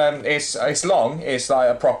 It's long. It's like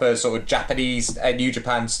a proper sort of Japanese New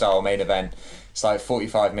Japan style main event. It's like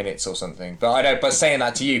 45 minutes or something. But I know. But saying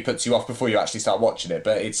that to you puts you off before you actually start watching it.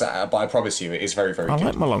 But it's. But I promise you, it is very, very good. I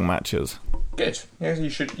like my long matches. Good. Yeah, you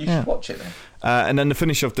should watch it then. And then the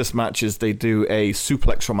finish of this match is they do a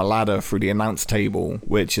suplex from a ladder through the announce table,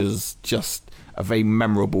 which is just a very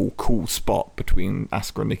memorable, cool spot between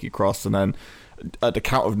Asuka and Nikki Cross. And then at the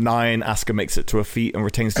count of 9, Asuka makes it to her feet and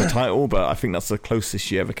retains the title. But I think that's the closest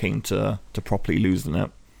she ever came to properly losing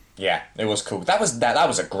it. Yeah, it was cool. That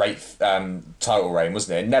was a great title reign,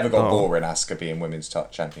 wasn't it? It never got boring, Asuka being women's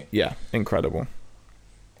champion. Yeah, incredible.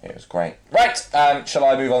 It was great. Right, shall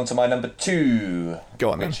I move on to my number 2? Go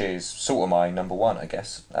on, which is sort of my number 1, I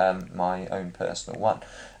guess. My own personal one.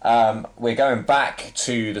 We're going back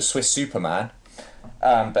to the Swiss Superman,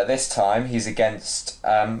 but this time he's against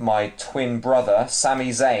my twin brother, Sami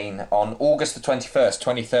Zayn, on August the 21st,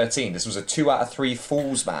 2013. This was a 2 out of 3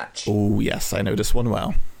 falls match. Oh, yes, I know this one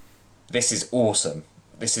well. This is awesome.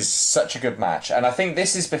 This is such a good match. And I think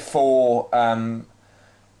this is before... I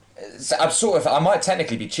might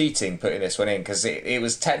technically be cheating putting this one in because it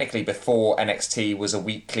was technically before NXT was a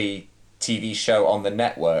weekly TV show on the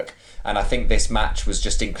network, and I think this match was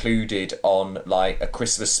just included on like a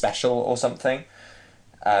Christmas special or something.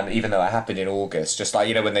 Even though it happened in August, just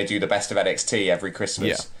like when they do the best of NXT every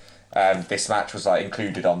Christmas, this match was like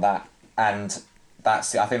included on that, and I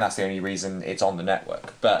think that's the only reason it's on the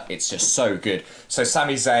network. But it's just so good. So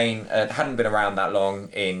Sami Zayn hadn't been around that long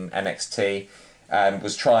in NXT.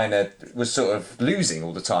 Was sort of losing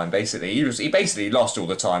all the time. Basically, he basically lost all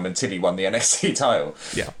the time until he won the NXT title.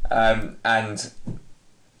 Yeah. And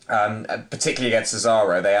particularly against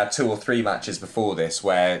Cesaro, they had 2 or 3 matches before this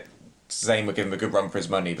where Zayn would give him a good run for his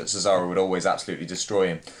money, but Cesaro would always absolutely destroy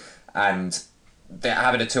him. And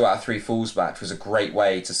having a 2 out of 3 falls match was a great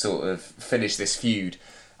way to sort of finish this feud.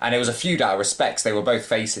 And it was a feud out of respects. They were both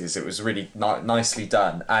faces. It was really nicely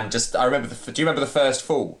done. And just, I remember, do you remember the first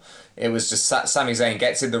fall? It was just Sami Zayn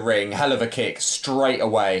gets in the ring, hell of a kick, straight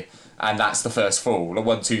away. And that's the first fall.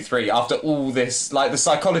 1, 2, 3. After all this, like the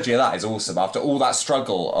psychology of that is awesome. After all that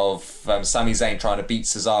struggle of Sami Zayn trying to beat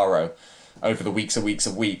Cesaro over the weeks and weeks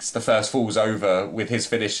and weeks, the first fall's over with his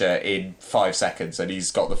finisher in 5 seconds, and he's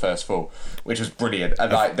got the first fall, which was brilliant.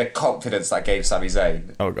 And like the confidence that gave Sami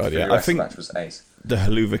Zayn. Oh god, yeah. I think the match was ace. The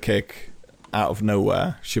Helluva Kick out of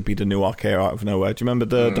nowhere should be the new RKO out of nowhere. Do you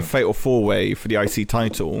remember the Fatal 4-Way for the IC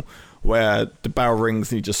title where the bell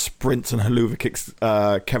rings and he just sprints and Helluva kicks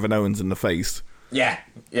Kevin Owens in the face? Yeah,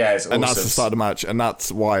 it's awesome. And that's the start of the match, and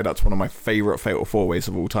that's why that's one of my favourite Fatal 4-Ways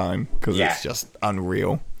of all time, because it's just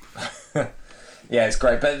unreal. Yeah, it's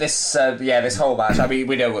great. But this whole match, I mean,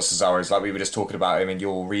 we know what Cesaro is like. We were just talking about him in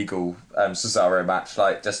your Regal Cesaro match.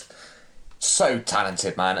 Like, just so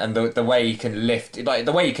talented, man. And the way he can lift,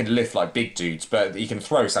 like big dudes, but he can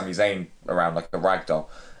throw Sami Zayn around like a ragdoll.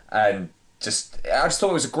 And I just thought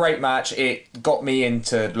it was a great match. It got me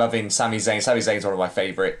into loving Sami Zayn. Sami Zayn's one of my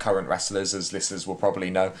favourite current wrestlers, as listeners will probably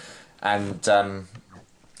know. And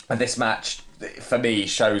this match, for me,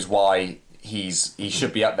 shows why he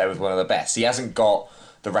should be up there with one of the best. He hasn't got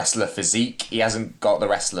the wrestler physique. He hasn't got the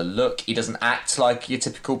wrestler look. He doesn't act like your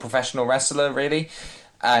typical professional wrestler, really.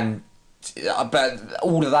 But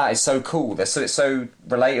all of that is so cool. It's so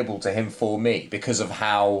relatable to him for me because of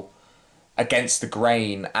how against the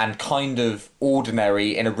grain and kind of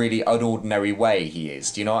ordinary in a really unordinary way he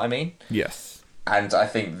is. Do you know what I mean? Yes. And I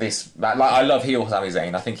think this... I love heel Sami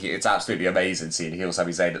Zayn. I think it's absolutely amazing seeing heel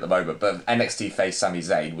Sami Zayn at the moment. But NXT face Sami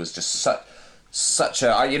Zayn was just such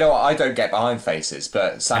a... You know what? I don't get behind faces,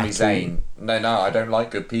 but Sami Zayn... No, I don't like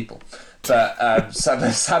good people. But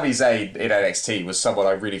Sami Zayn in NXT was someone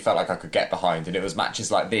I really felt like I could get behind, and it was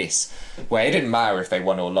matches like this where it didn't matter if they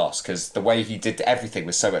won or lost because the way he did everything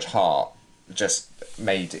with so much heart just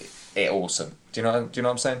made it awesome. Do you know what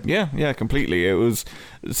I'm saying? Yeah, completely. It was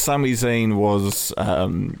Sami Zayn was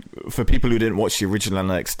for people who didn't watch the original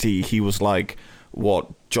NXT, he was like what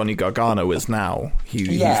Johnny Gargano is now.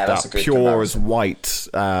 He's that pure as white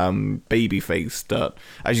baby face that,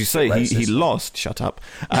 as you say, he lost. Shut up.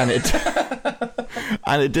 And it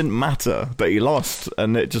and it didn't matter that he lost,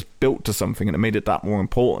 and it just built to something, and it made it that more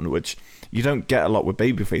important, which you don't get a lot with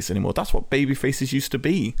babyface anymore. That's what babyfaces used to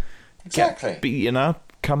be. Exactly. Get beaten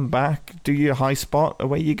up, come back, do your high spot,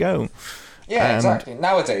 away you go. Yeah, exactly.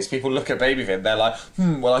 Nowadays, people look at babyface and they're like,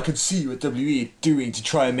 well, I could see what WWE doing to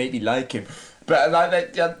try and make me like him. But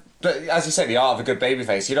but as you say, the art of a good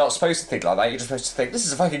babyface, you're not supposed to think like that. You're just supposed to think, this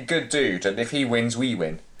is a fucking good dude, and if he wins, we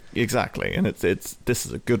win. Exactly, and this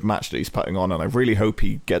is a good match that he's putting on, and I really hope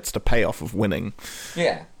he gets the payoff of winning.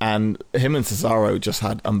 Yeah. And him and Cesaro just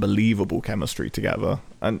had unbelievable chemistry together,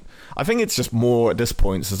 and I think it's just more at this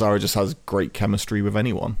point, Cesaro just has great chemistry with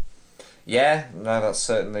anyone. Yeah, no, that's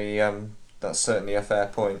certainly a fair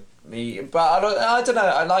point. But I don't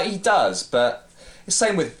know, like he does, but it's the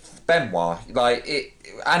same with Benoit,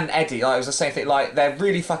 and Eddie. Like, it was the same thing. Like, they're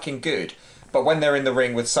really fucking good, but when they're in the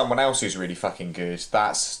ring with someone else who's really fucking good,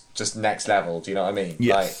 that's just next level. Do you know what I mean?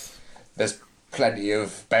 Yes. Like, there's plenty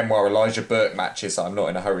of Benoit Elijah Burke matches that I'm not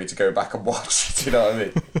in a hurry to go back and watch. Do you know what I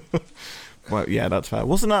mean? Well, yeah, that's fair.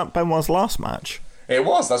 Wasn't that Benoit's last match? It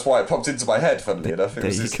was. That's why it popped into my head. Funnily enough, there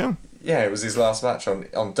you go. Yeah, it was his last match on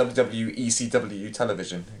WWE ECW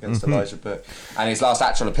television against Elijah Burke. And his last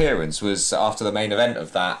actual appearance was after the main event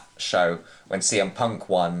of that show when CM Punk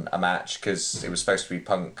won a match because it was supposed to be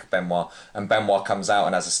Punk Benoit, and Benoit comes out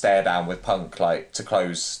and has a stare down with Punk like to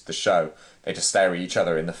close the show. They just stare at each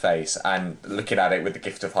other in the face, and looking at it with the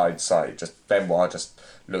gift of hindsight, just Benoit just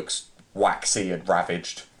looks waxy and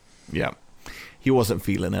ravaged. Yeah, he wasn't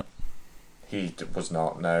feeling it. He was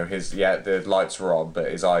not, no. The lights were on,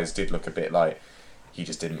 but his eyes did look a bit like he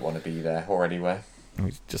just didn't want to be there or anywhere.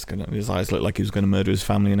 His eyes looked like he was going to murder his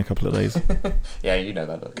family in a couple of days. Yeah, you know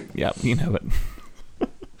that look. Yeah, you know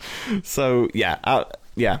it. So,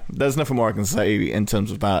 there's nothing more I can say in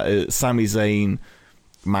terms of that. Sami Zayn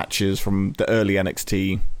matches from the early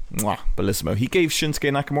NXT, bellissimo. He gave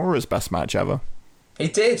Shinsuke Nakamura his best match ever. He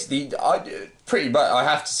did. I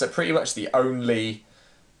have to say, pretty much the only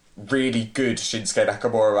really good Shinsuke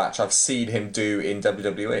Nakamura match I've seen him do in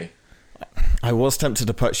WWE. I was tempted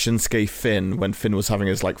to put Shinsuke Finn when Finn was having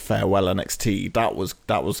his farewell NXT. That was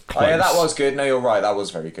close. Oh, yeah, that was good. No, you're right. That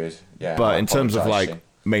was very good. Yeah. But in terms of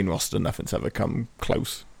main roster, nothing's ever come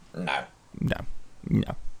close. No.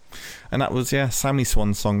 And that was Sammy's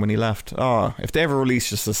swan song when he left. Oh, if they ever release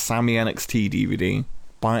just a Sammy NXT DVD,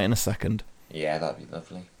 buy it in a second. Yeah, that'd be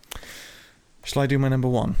lovely. Shall I do my number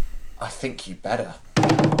one? I think you better.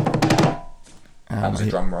 That was a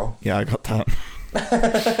drum roll. Yeah, I got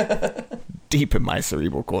that. Deep in my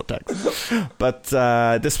cerebral cortex. But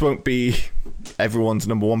this won't be everyone's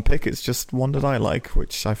number one pick. It's just one that I like,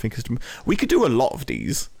 which I think is... We could do a lot of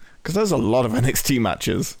these, because there's a lot of NXT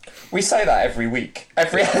matches. We say that every week.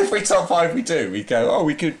 Every top five we do, we go,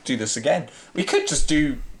 we could do this again. We could just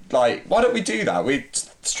do... why don't we do that? We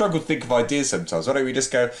struggle to think of ideas sometimes. Why don't we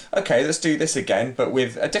just go, okay, let's do this again, but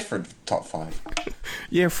with a different top five?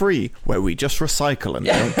 Year 3, where we just recycle and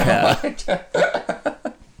don't care.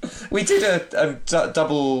 We did a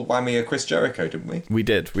double whammy of Chris Jericho, didn't we? We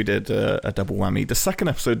did a double whammy. The second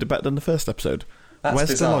episode did better than the first episode. That's Where's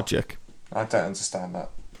bizarre. the logic? I don't understand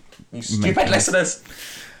that. You stupid listeners.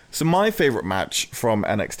 So my favourite match from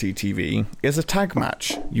NXT TV is a tag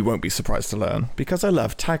match. You won't be surprised to learn, because I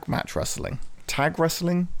love tag match wrestling. Tag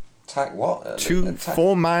wrestling? Tag what?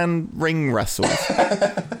 4-man ring wrestles.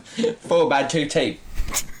 4-man, 2-team.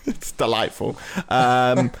 It's delightful.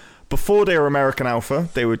 Before they were American Alpha,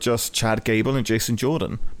 they were just Chad Gable and Jason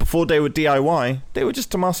Jordan. Before they were DIY, they were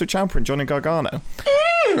just Tommaso Ciampa and Johnny Gargano.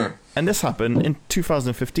 And this happened in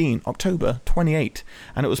 2015, October 28.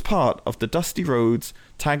 And it was part of the Dusty Rhodes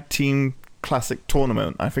Tag Team Classic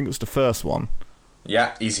Tournament. I think it was the first one.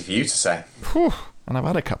 Yeah, easy for you to say. Whew. And I've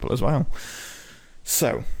had a couple as well.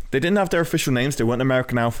 So, they didn't have their official names. They weren't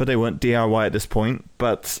American Alpha. They weren't DIY at this point.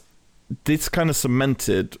 But this kind of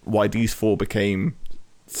cemented why these four became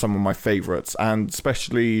some of my favourites. And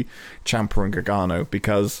especially Ciampa and Gargano.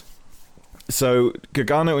 Because, so,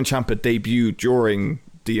 Gargano and Ciampa debuted during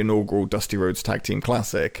the inaugural Dusty Rhodes Tag Team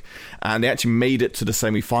Classic, and they actually made it to the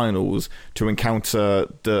semi-finals to encounter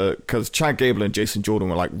because Chad Gable and Jason Jordan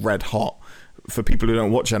were red hot. For people who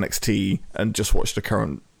don't watch NXT and just watch the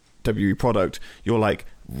current WWE product, you're like,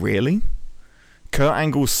 really? Kurt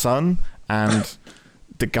Angle's son and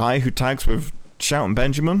the guy who tags with Shelton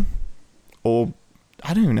Benjamin? Or,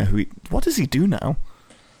 I don't even know what does he do now?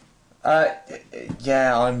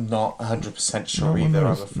 Yeah, I'm not 100% sure either,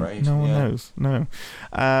 I'm afraid. No one knows, no.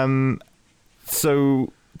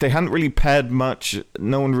 So, they hadn't really paired much,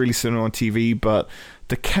 no one really seen it on TV, but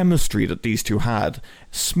the chemistry that these two had,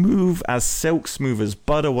 smooth as silk, smooth as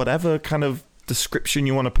butter, whatever kind of description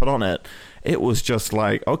you want to put on it, it was just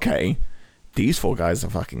like, okay, these four guys are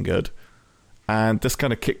fucking good. And this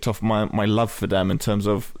kind of kicked off my love for them in terms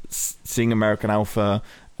of seeing American Alpha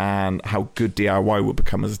and how good DIY would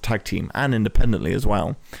become as a tag team and independently as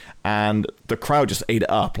well. And the crowd just ate it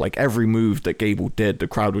up. Like every move that Gable did, the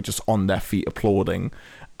crowd were just on their feet applauding,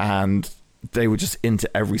 and they were just into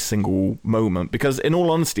every single moment. Because in all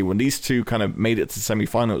honesty, when these two kind of made it to the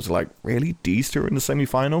semi-final, it was like, really? These two are in the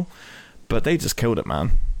semi-final? But they just killed it,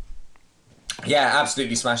 man. Yeah,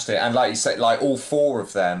 absolutely smashed it. And like you said, like all four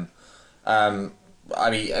of them, I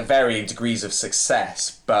mean, varying degrees of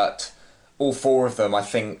success, but all four of them, I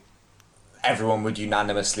think everyone would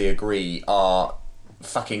unanimously agree, are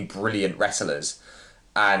fucking brilliant wrestlers.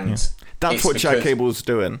 And that's what Chad Gable's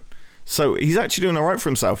doing. So he's actually doing all right for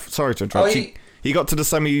himself. Sorry to interrupt. He got to the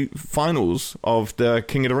semi-finals of the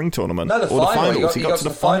King of the Ring tournament. No, the finals. He got to the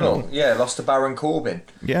final. Yeah, lost to Baron Corbin.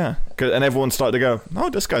 Yeah, and everyone started to go, oh,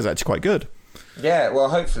 this guy's actually quite good. Yeah, well,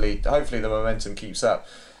 hopefully the momentum keeps up.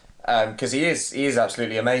 Because he is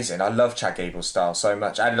absolutely amazing. I love Chad Gable's style so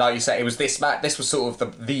much. And like you said, it was this match. This was sort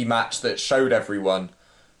of the match that showed everyone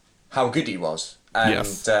how good he was. And,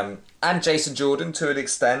 yes. And Jason Jordan to an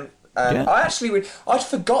extent. I'd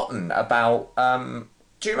forgotten about...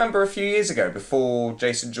 do you remember a few years ago, before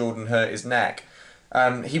Jason Jordan hurt his neck,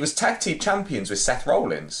 he was tag team champions with Seth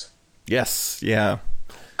Rollins? Yes, yeah.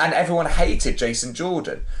 And everyone hated Jason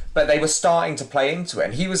Jordan, but they were starting to play into it.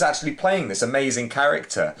 And he was actually playing this amazing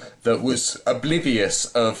character that was oblivious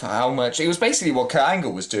of how much... It was basically what Kurt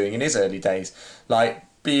Angle was doing in his early days. Like,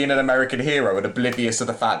 being an American hero and oblivious of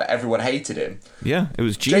the fact that everyone hated him. Yeah, it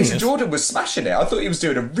was genius. Jason Jordan was smashing it. I thought he was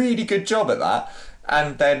doing a really good job at that.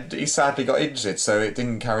 And then he sadly got injured, so it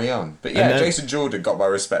didn't carry on. But yeah, Jason Jordan got my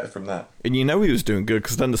respect from that. And you know he was doing good,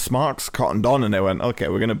 because then the Smarks cottoned on and they went, okay,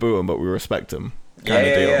 we're going to boo him, but we respect him.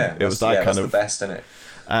 Yeah. It was that kind the of... best, isn't it?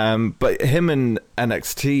 But him and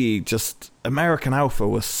NXT, just American Alpha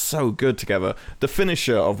was so good together. The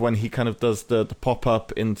finisher of when he kind of does the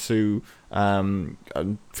pop-up into... I'm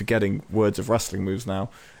forgetting words of wrestling moves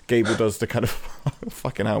now. Gable does the kind of...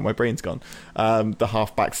 fucking hell, my brain's gone. The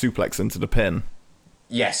half-back suplex into the pin.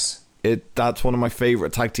 Yes. That's one of my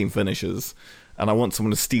favourite tag team finishes, and I want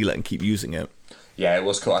someone to steal it and keep using it. Yeah, it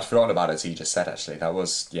was cool. I'd forgotten about it until you just said, actually. That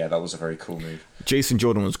was a very cool move. Jason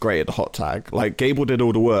Jordan was great at the hot tag. Like, Gable did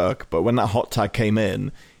all the work, but when that hot tag came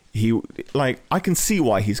in, I can see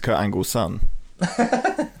why he's Kurt Angle's son.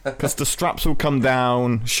 Because the straps will come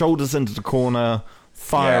down, shoulders into the corner,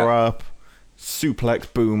 fire up,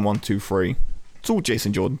 suplex, boom, 1, 2, 3. It's all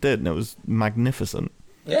Jason Jordan did, and it was magnificent.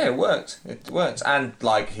 Yeah, it worked. And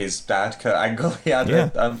like his dad, Kurt Angle, he had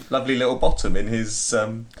a lovely little bottom in his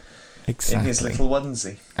exactly. in his little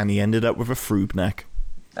onesie. And he ended up with a froob neck.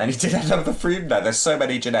 And he did end up with a froob neck. There's so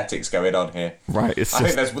many genetics going on here. Right. I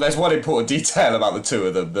think there's one important detail about the two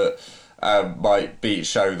of them that might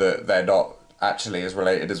show that they're not actually as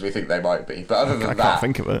related as we think they might be. But other than that... I can't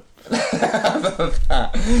think of it. Other than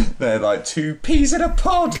that, they're like two peas in a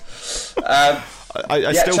pod.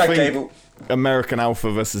 I still Chad think... Gable. American Alpha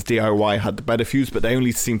versus DIY had the better feuds, but they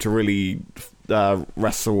only seem to really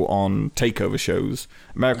wrestle on takeover shows.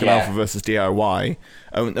 American Alpha versus DIY,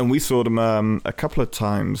 and we saw them a couple of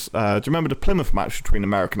times. Do you remember the Plymouth match between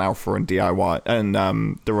American Alpha and DIY and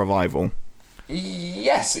the Revival?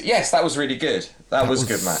 Yes, that was really good. That was a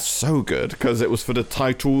good match. So good, because it was for the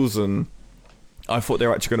titles, and I thought they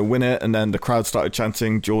were actually going to win it, and then the crowd started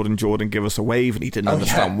chanting, Jordan, give us a wave, and he didn't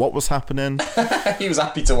understand what was happening. He was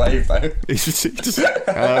happy to wave, though. He's just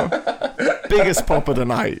biggest pop of the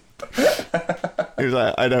night. He was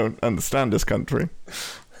like, I don't understand this country.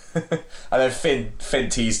 And then Finn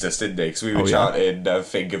teased us, didn't he? Because we were chanting,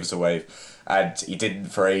 Finn, give us a wave. And he didn't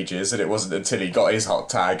for ages, and it wasn't until he got his hot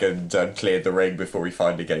tag and cleared the ring before he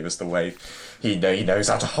finally gave us the wave. He knows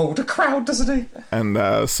how to hold a crowd, doesn't he?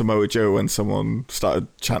 And Samoa Joe, when someone started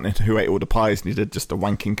chanting who ate all the pies, and he did just a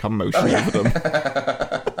wanking cum motion over them.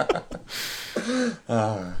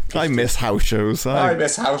 I miss house shows. I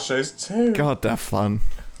miss house shows too. God, they're fun.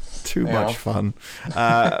 Too much fun.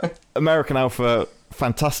 American Alpha,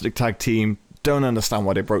 fantastic tag team. Don't understand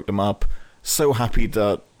why they broke them up. So happy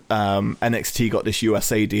that NXT got this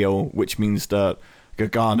USA deal, which means that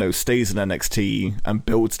Gargano stays in NXT and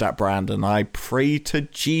builds that brand. And I pray to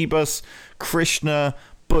Jeebus, Krishna,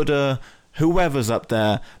 Buddha, whoever's up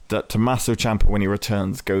there, that Tommaso Ciampa, when he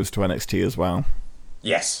returns, goes to NXT as well.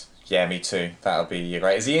 Yes. Yeah, me too. That'll be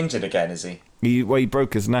great. Is he injured again, is he? He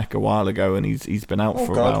broke his neck a while ago, and he's been out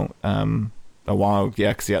for about a while.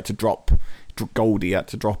 Yeah, because he had to drop Goldie. Had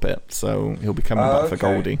to drop it, so he'll be coming back for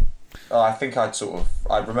Goldie. Oh, I think I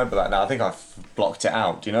remember that now. I think I've blocked it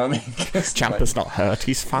out. Do you know what I mean? Ciampa's not hurt.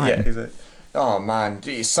 He's fine. Yeah, is it? Oh man,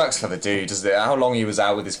 it sucks for the dude, doesn't it? How long he was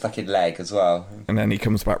out with his fucking leg as well. And then he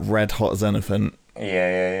comes back red hot as anything.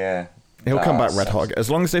 Yeah. He'll come back red hot. As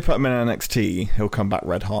long as they put him in NXT, he'll come back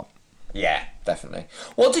red hot. Yeah, definitely.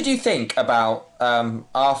 What did you think about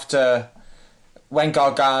after when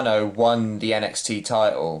Gargano won the NXT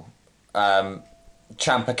title?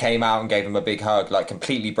 Ciampa came out and gave him a big hug, like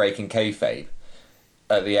completely breaking kayfabe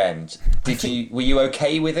at the end. Were you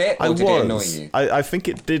okay with it, or did it annoy you? I think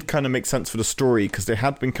it did kind of make sense for the story, because they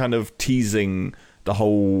had been kind of teasing the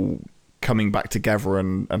whole coming back together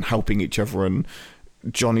and helping each other and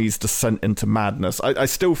Johnny's descent into madness. I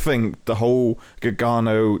still think the whole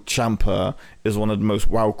Gargano Ciampa is one of the most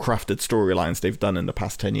well-crafted storylines they've done in the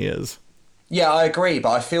past 10 years. Yeah, I agree, but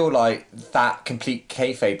I feel like that complete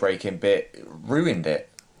kayfabe breaking bit ruined it.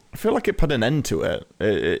 I feel like it put an end to it.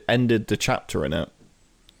 It ended the chapter in it.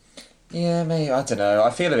 Yeah, maybe, I don't know. I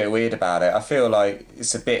feel a bit weird about it. I feel like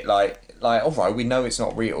it's a bit like all right, we know it's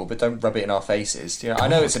not real, but don't rub it in our faces. You know, I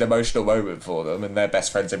know it's an emotional moment for them, and they're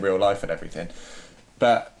best friends in real life and everything,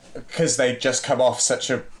 but because they just come off such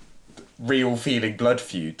a real feeling blood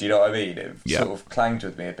feud, do you know what I mean? It sort of clanged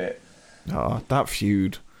with me a bit. Oh, that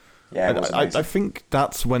feud. Yeah, I think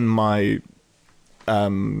that's when my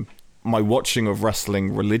watching of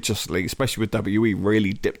wrestling religiously, especially with WWE,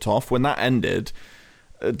 really dipped off. When that ended,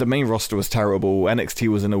 the main roster was terrible. NXT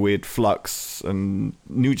was in a weird flux, and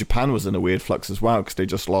New Japan was in a weird flux as well, because they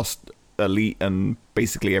just lost Elite and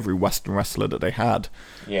basically every Western wrestler that they had.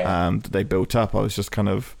 That they built up. I was just kind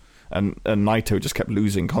of, and Naito just kept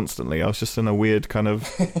losing constantly. I was just in a weird kind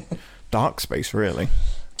of dark space, really.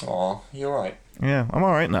 Oh, you're right. Yeah, I'm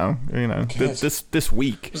all right now. You know, this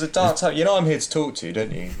week. It was a dark time. You know, I'm here to talk to you,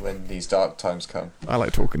 don't you? When these dark times come. I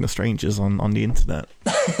like talking to strangers on the internet,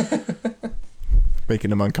 making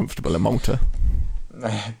them uncomfortable in Malta.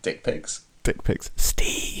 Dick pics. Dick pics.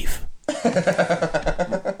 Steve.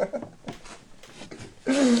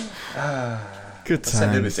 Good times.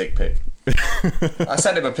 Send him a dick pic. I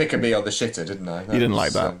sent him a pic of me on the shitter, didn't I? You didn't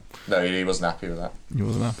like that? No, he wasn't happy with that. He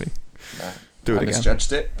wasn't happy. No. Do it I again.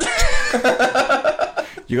 misjudged it.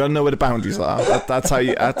 You gotta know where the boundaries are. That's how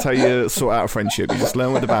you sort out a friendship. You just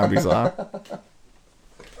learn where the boundaries are.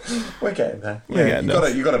 We're getting there.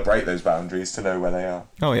 You got to break those boundaries to know where they are.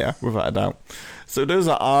 Oh yeah, without a doubt. So those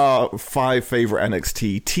are our 5 favorite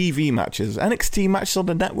NXT TV matches. NXT matches on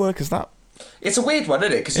the network, is that? It's a weird one,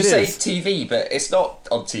 isn't it? Because you say TV, but it's not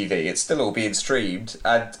on TV. It's still all being streamed,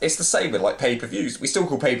 and it's the same with like pay-per-views. We still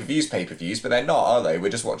call pay-per-views, but they're not, are they? We're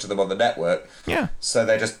just watching them on the network. Yeah. So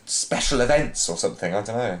they're just special events or something. I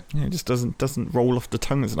don't know. Yeah, it just doesn't roll off the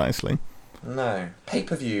tongue as nicely. No,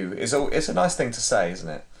 pay-per-view is it's a nice thing to say, isn't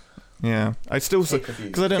it? Yeah, I still say,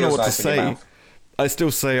 because I don't know what to say. I still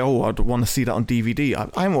say, oh, I'd want to see that on DVD.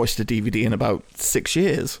 I haven't watched a DVD in about 6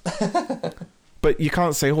 years. But you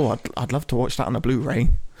can't say, oh, I'd love to watch that on a Blu-ray.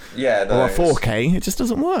 Yeah, no. Or a 4K. It just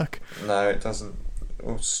doesn't work. No, it doesn't.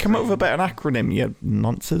 Come up with a better acronym, you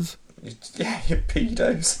nonces. Yeah, you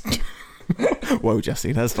pedos. Whoa,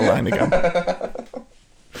 Jesse, there's the line again.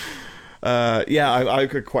 I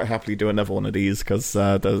could quite happily do another one of these, because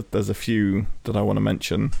there's a few that I want to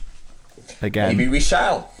mention. Again. Maybe we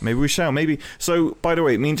shall. Maybe. So, by the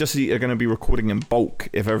way, me and Jesse are going to be recording in bulk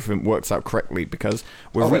if everything works out correctly, because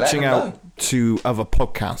we're reaching out to other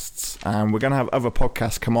podcasts, and we're going to have other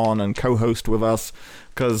podcasts come on and co-host with us,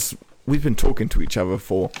 because we've been talking to each other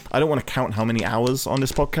for, I don't want to count how many hours on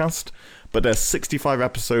this podcast, but there's 65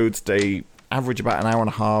 episodes. They average about an hour and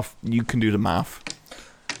a half. You can do the math.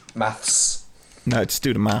 Maths. No, just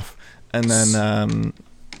do the math. And then,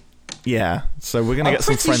 yeah, so we're going to get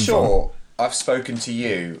some friends on. I'm pretty sure I've spoken to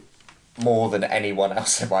you more than anyone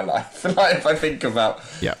else in my life. Like, if I think about,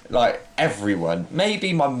 like, everyone.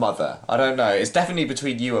 Maybe my mother. I don't know. It's definitely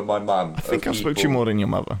between you and my mum. I think I've spoken to you more than your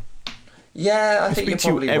mother. Yeah, I think you're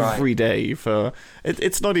probably right. I speak to you every day for...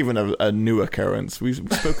 It's not even a new occurrence. We've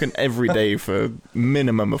spoken every day for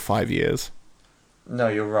minimum of 5 years. No,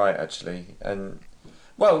 you're right, actually. And...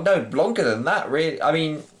 Well, no, longer than that, really. I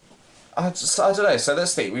mean, I don't know. So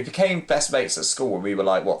let's think. We became best mates at school when we were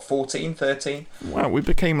like, what, 14, 13? Well, we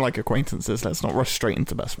became like acquaintances. Let's not rush straight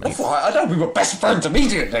into best mates. I know, we were best friends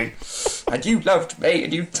immediately. And you loved me,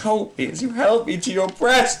 and you told me as you held me to your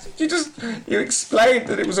breast. You explained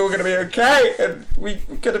that it was all going to be okay, and we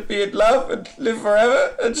were going to be in love and live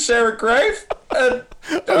forever and share a grave. And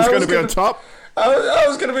I was going to be on top. I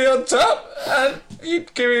was going to be on top, and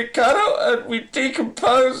you'd give me a cuddle, and we'd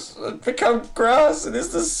decompose and become grass, and it's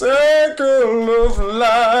the circle of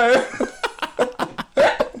life.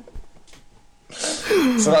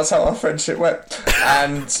 So that's how our friendship went.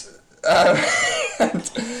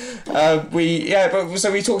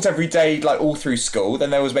 We talked every day, like all through school.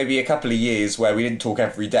 Then there was maybe a couple of years where we didn't talk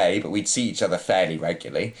every day, but we'd see each other fairly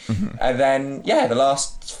regularly. Mm-hmm. And then, the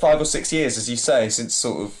last 5 or 6 years, as you say, since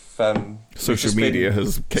sort of social media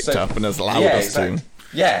has kicked up and has allowed us to.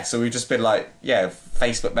 Yeah, so we've just been like,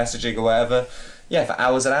 Facebook messaging or whatever. Yeah, for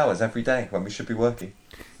hours and hours every day when we should be working.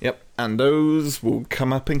 Yep, and those will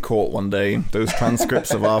come up in court one day. Those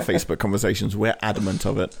transcripts of our Facebook conversations, we're adamant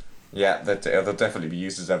of it. Yeah, they'll definitely be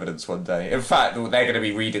used as evidence one day. In fact, they're going to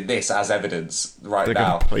be reading this as evidence now. They're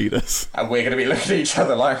going to play this. And we're going to be looking at each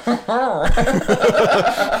other like...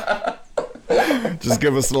 Just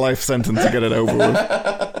give us a life sentence to get it over with.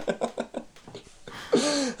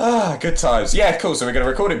 Good times. Yeah, cool. So we're going to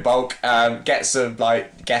record in bulk, get some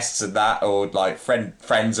like guests and that, or like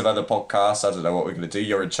friends of other podcasts. I don't know what we're going to do.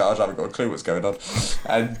 You're in charge. I haven't got a clue what's going on,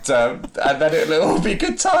 and then it'll all be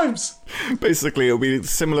good times. Basically, it'll be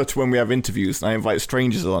similar to when we have interviews and I invite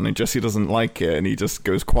strangers on and Jesse doesn't like it and he just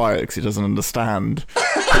goes quiet because he doesn't understand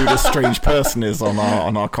who this strange person is on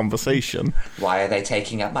our conversation. Why are they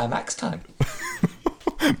taking up my max time?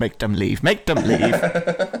 Make them leave. Make them leave.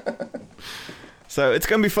 So it's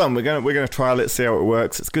going to be fun. We're going to trial it, see how it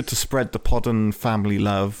works. It's good to spread the Podden family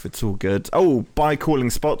love. It's all good. Oh, buy Calling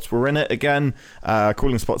Spots. We're in it again.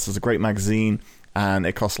 Calling Spots is a great magazine, and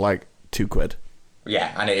it costs like £2.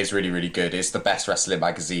 Yeah, and it is really, really good. It's the best wrestling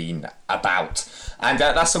magazine about. And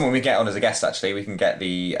that's someone we get on as a guest, actually. We can get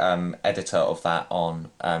the editor of that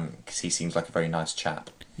on, because he seems like a very nice chap.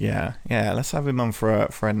 Yeah. Let's have him on for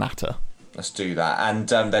a natter. Let's do that. And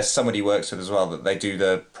there's somebody he works with as well that they do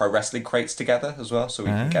the pro wrestling crates together as well, so we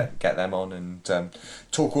can get them on and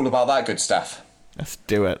talk all about that good stuff. Let's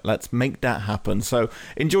do it. Let's make that happen. So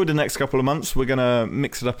enjoy the next couple of months. We're going to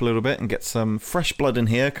mix it up a little bit and get some fresh blood in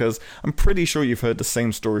here, because I'm pretty sure you've heard the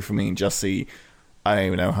same story from me and Jesse, I don't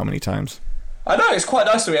even know how many times. I know, it's quite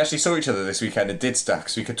nice that we actually saw each other this weekend and did stuff,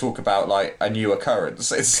 because we could talk about like a new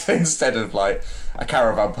occurrence instead of like a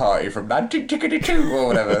caravan party from 1922 or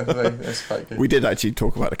whatever. That's quite good. We did actually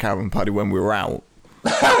talk about the caravan party when we were out.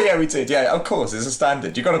 Yeah, we did. Yeah, of course, it's a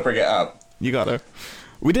standard. You got to bring it up. You got to.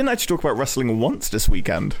 We didn't actually talk about wrestling once this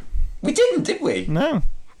weekend. We didn't, did we? No.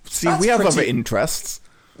 See, we have other interests.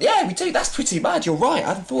 Yeah, we do. That's pretty mad. You're right. I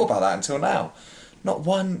hadn't thought about that until now. Not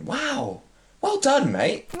one. Wow. Well done,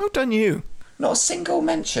 mate. Well done, you. Not a single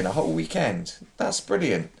mention a whole weekend. That's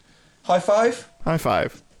brilliant. High five? High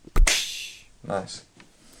five. Nice.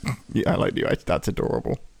 Yeah, I like you. That's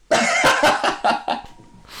adorable.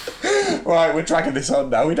 Right, we're dragging this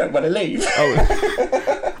on now. We don't want to leave.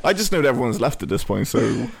 Oh, I just know that everyone's left at this point,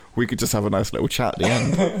 so we could just have a nice little chat at the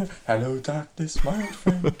end. Hello, darkness, my old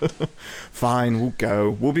friend. Fine, we'll go.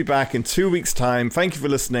 We'll be back in 2 weeks' time. Thank you for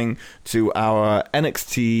listening to our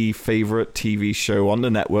NXT favourite TV show on the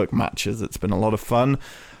network, Matches. It's been a lot of fun.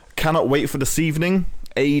 Cannot wait for this evening.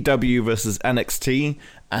 AEW versus NXT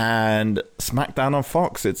and SmackDown on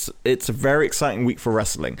Fox. It's a very exciting week for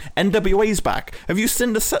wrestling. NWA's back. Have you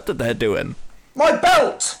seen the set that they're doing? My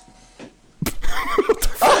belt!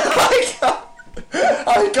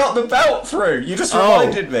 I got the belt through. You just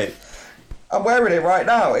reminded me. I'm wearing it right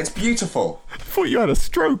now. It's beautiful. I thought you had a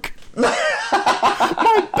stroke.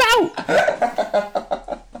 My belt!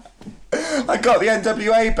 I got the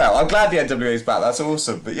NWA belt. I'm glad the NWA's back. That's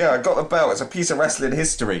awesome. But yeah, I got the belt. It's a piece of wrestling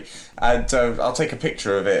history. And I'll take a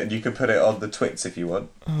picture of it and you can put it on the Twits if you want.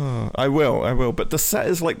 Oh, I will. But the set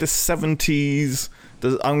is like the 70s.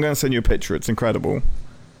 I'm going to send you a picture. It's incredible.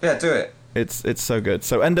 Yeah, do it. It's so good.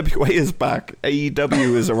 So NWA is back.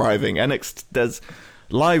 AEW is arriving. NXT, there's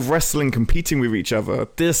live wrestling competing with each other.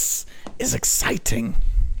 This is exciting.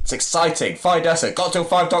 It's exciting. Find us at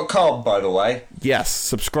gottill5.com, by the way. Yes,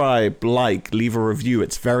 subscribe, like, leave a review.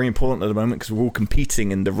 It's very important at the moment because we're all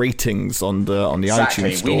competing in the ratings on the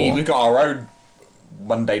iTunes store. We've got our own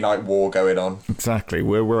Monday Night War going on. Exactly.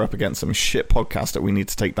 We're up against some shit podcast that we need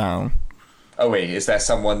to take down. Oh wait, is there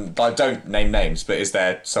someone, like, don't name names, but is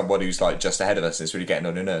there someone who's like just ahead of us and is really getting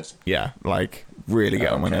on your nerves? Yeah, like really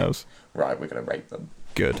getting on my nerves. Right, we're going to rate them.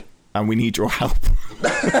 Good. and we need your help.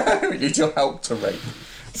 We need your help to rate.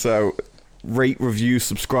 So rate, review,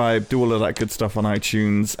 subscribe, do all of that good stuff on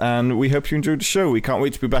iTunes, and we hope you enjoyed the show. We can't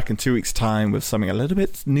wait to be back in 2 weeks' time with something a little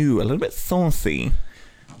bit new, a little bit saucy.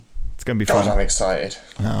 It's going to be fun. God, I'm excited.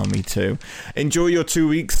 Oh, me too. Enjoy your 2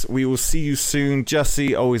 weeks. We will see you soon.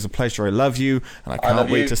 Jesse, always a pleasure. I love you, and I can't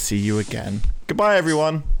wait to see you again. Goodbye,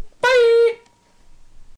 everyone.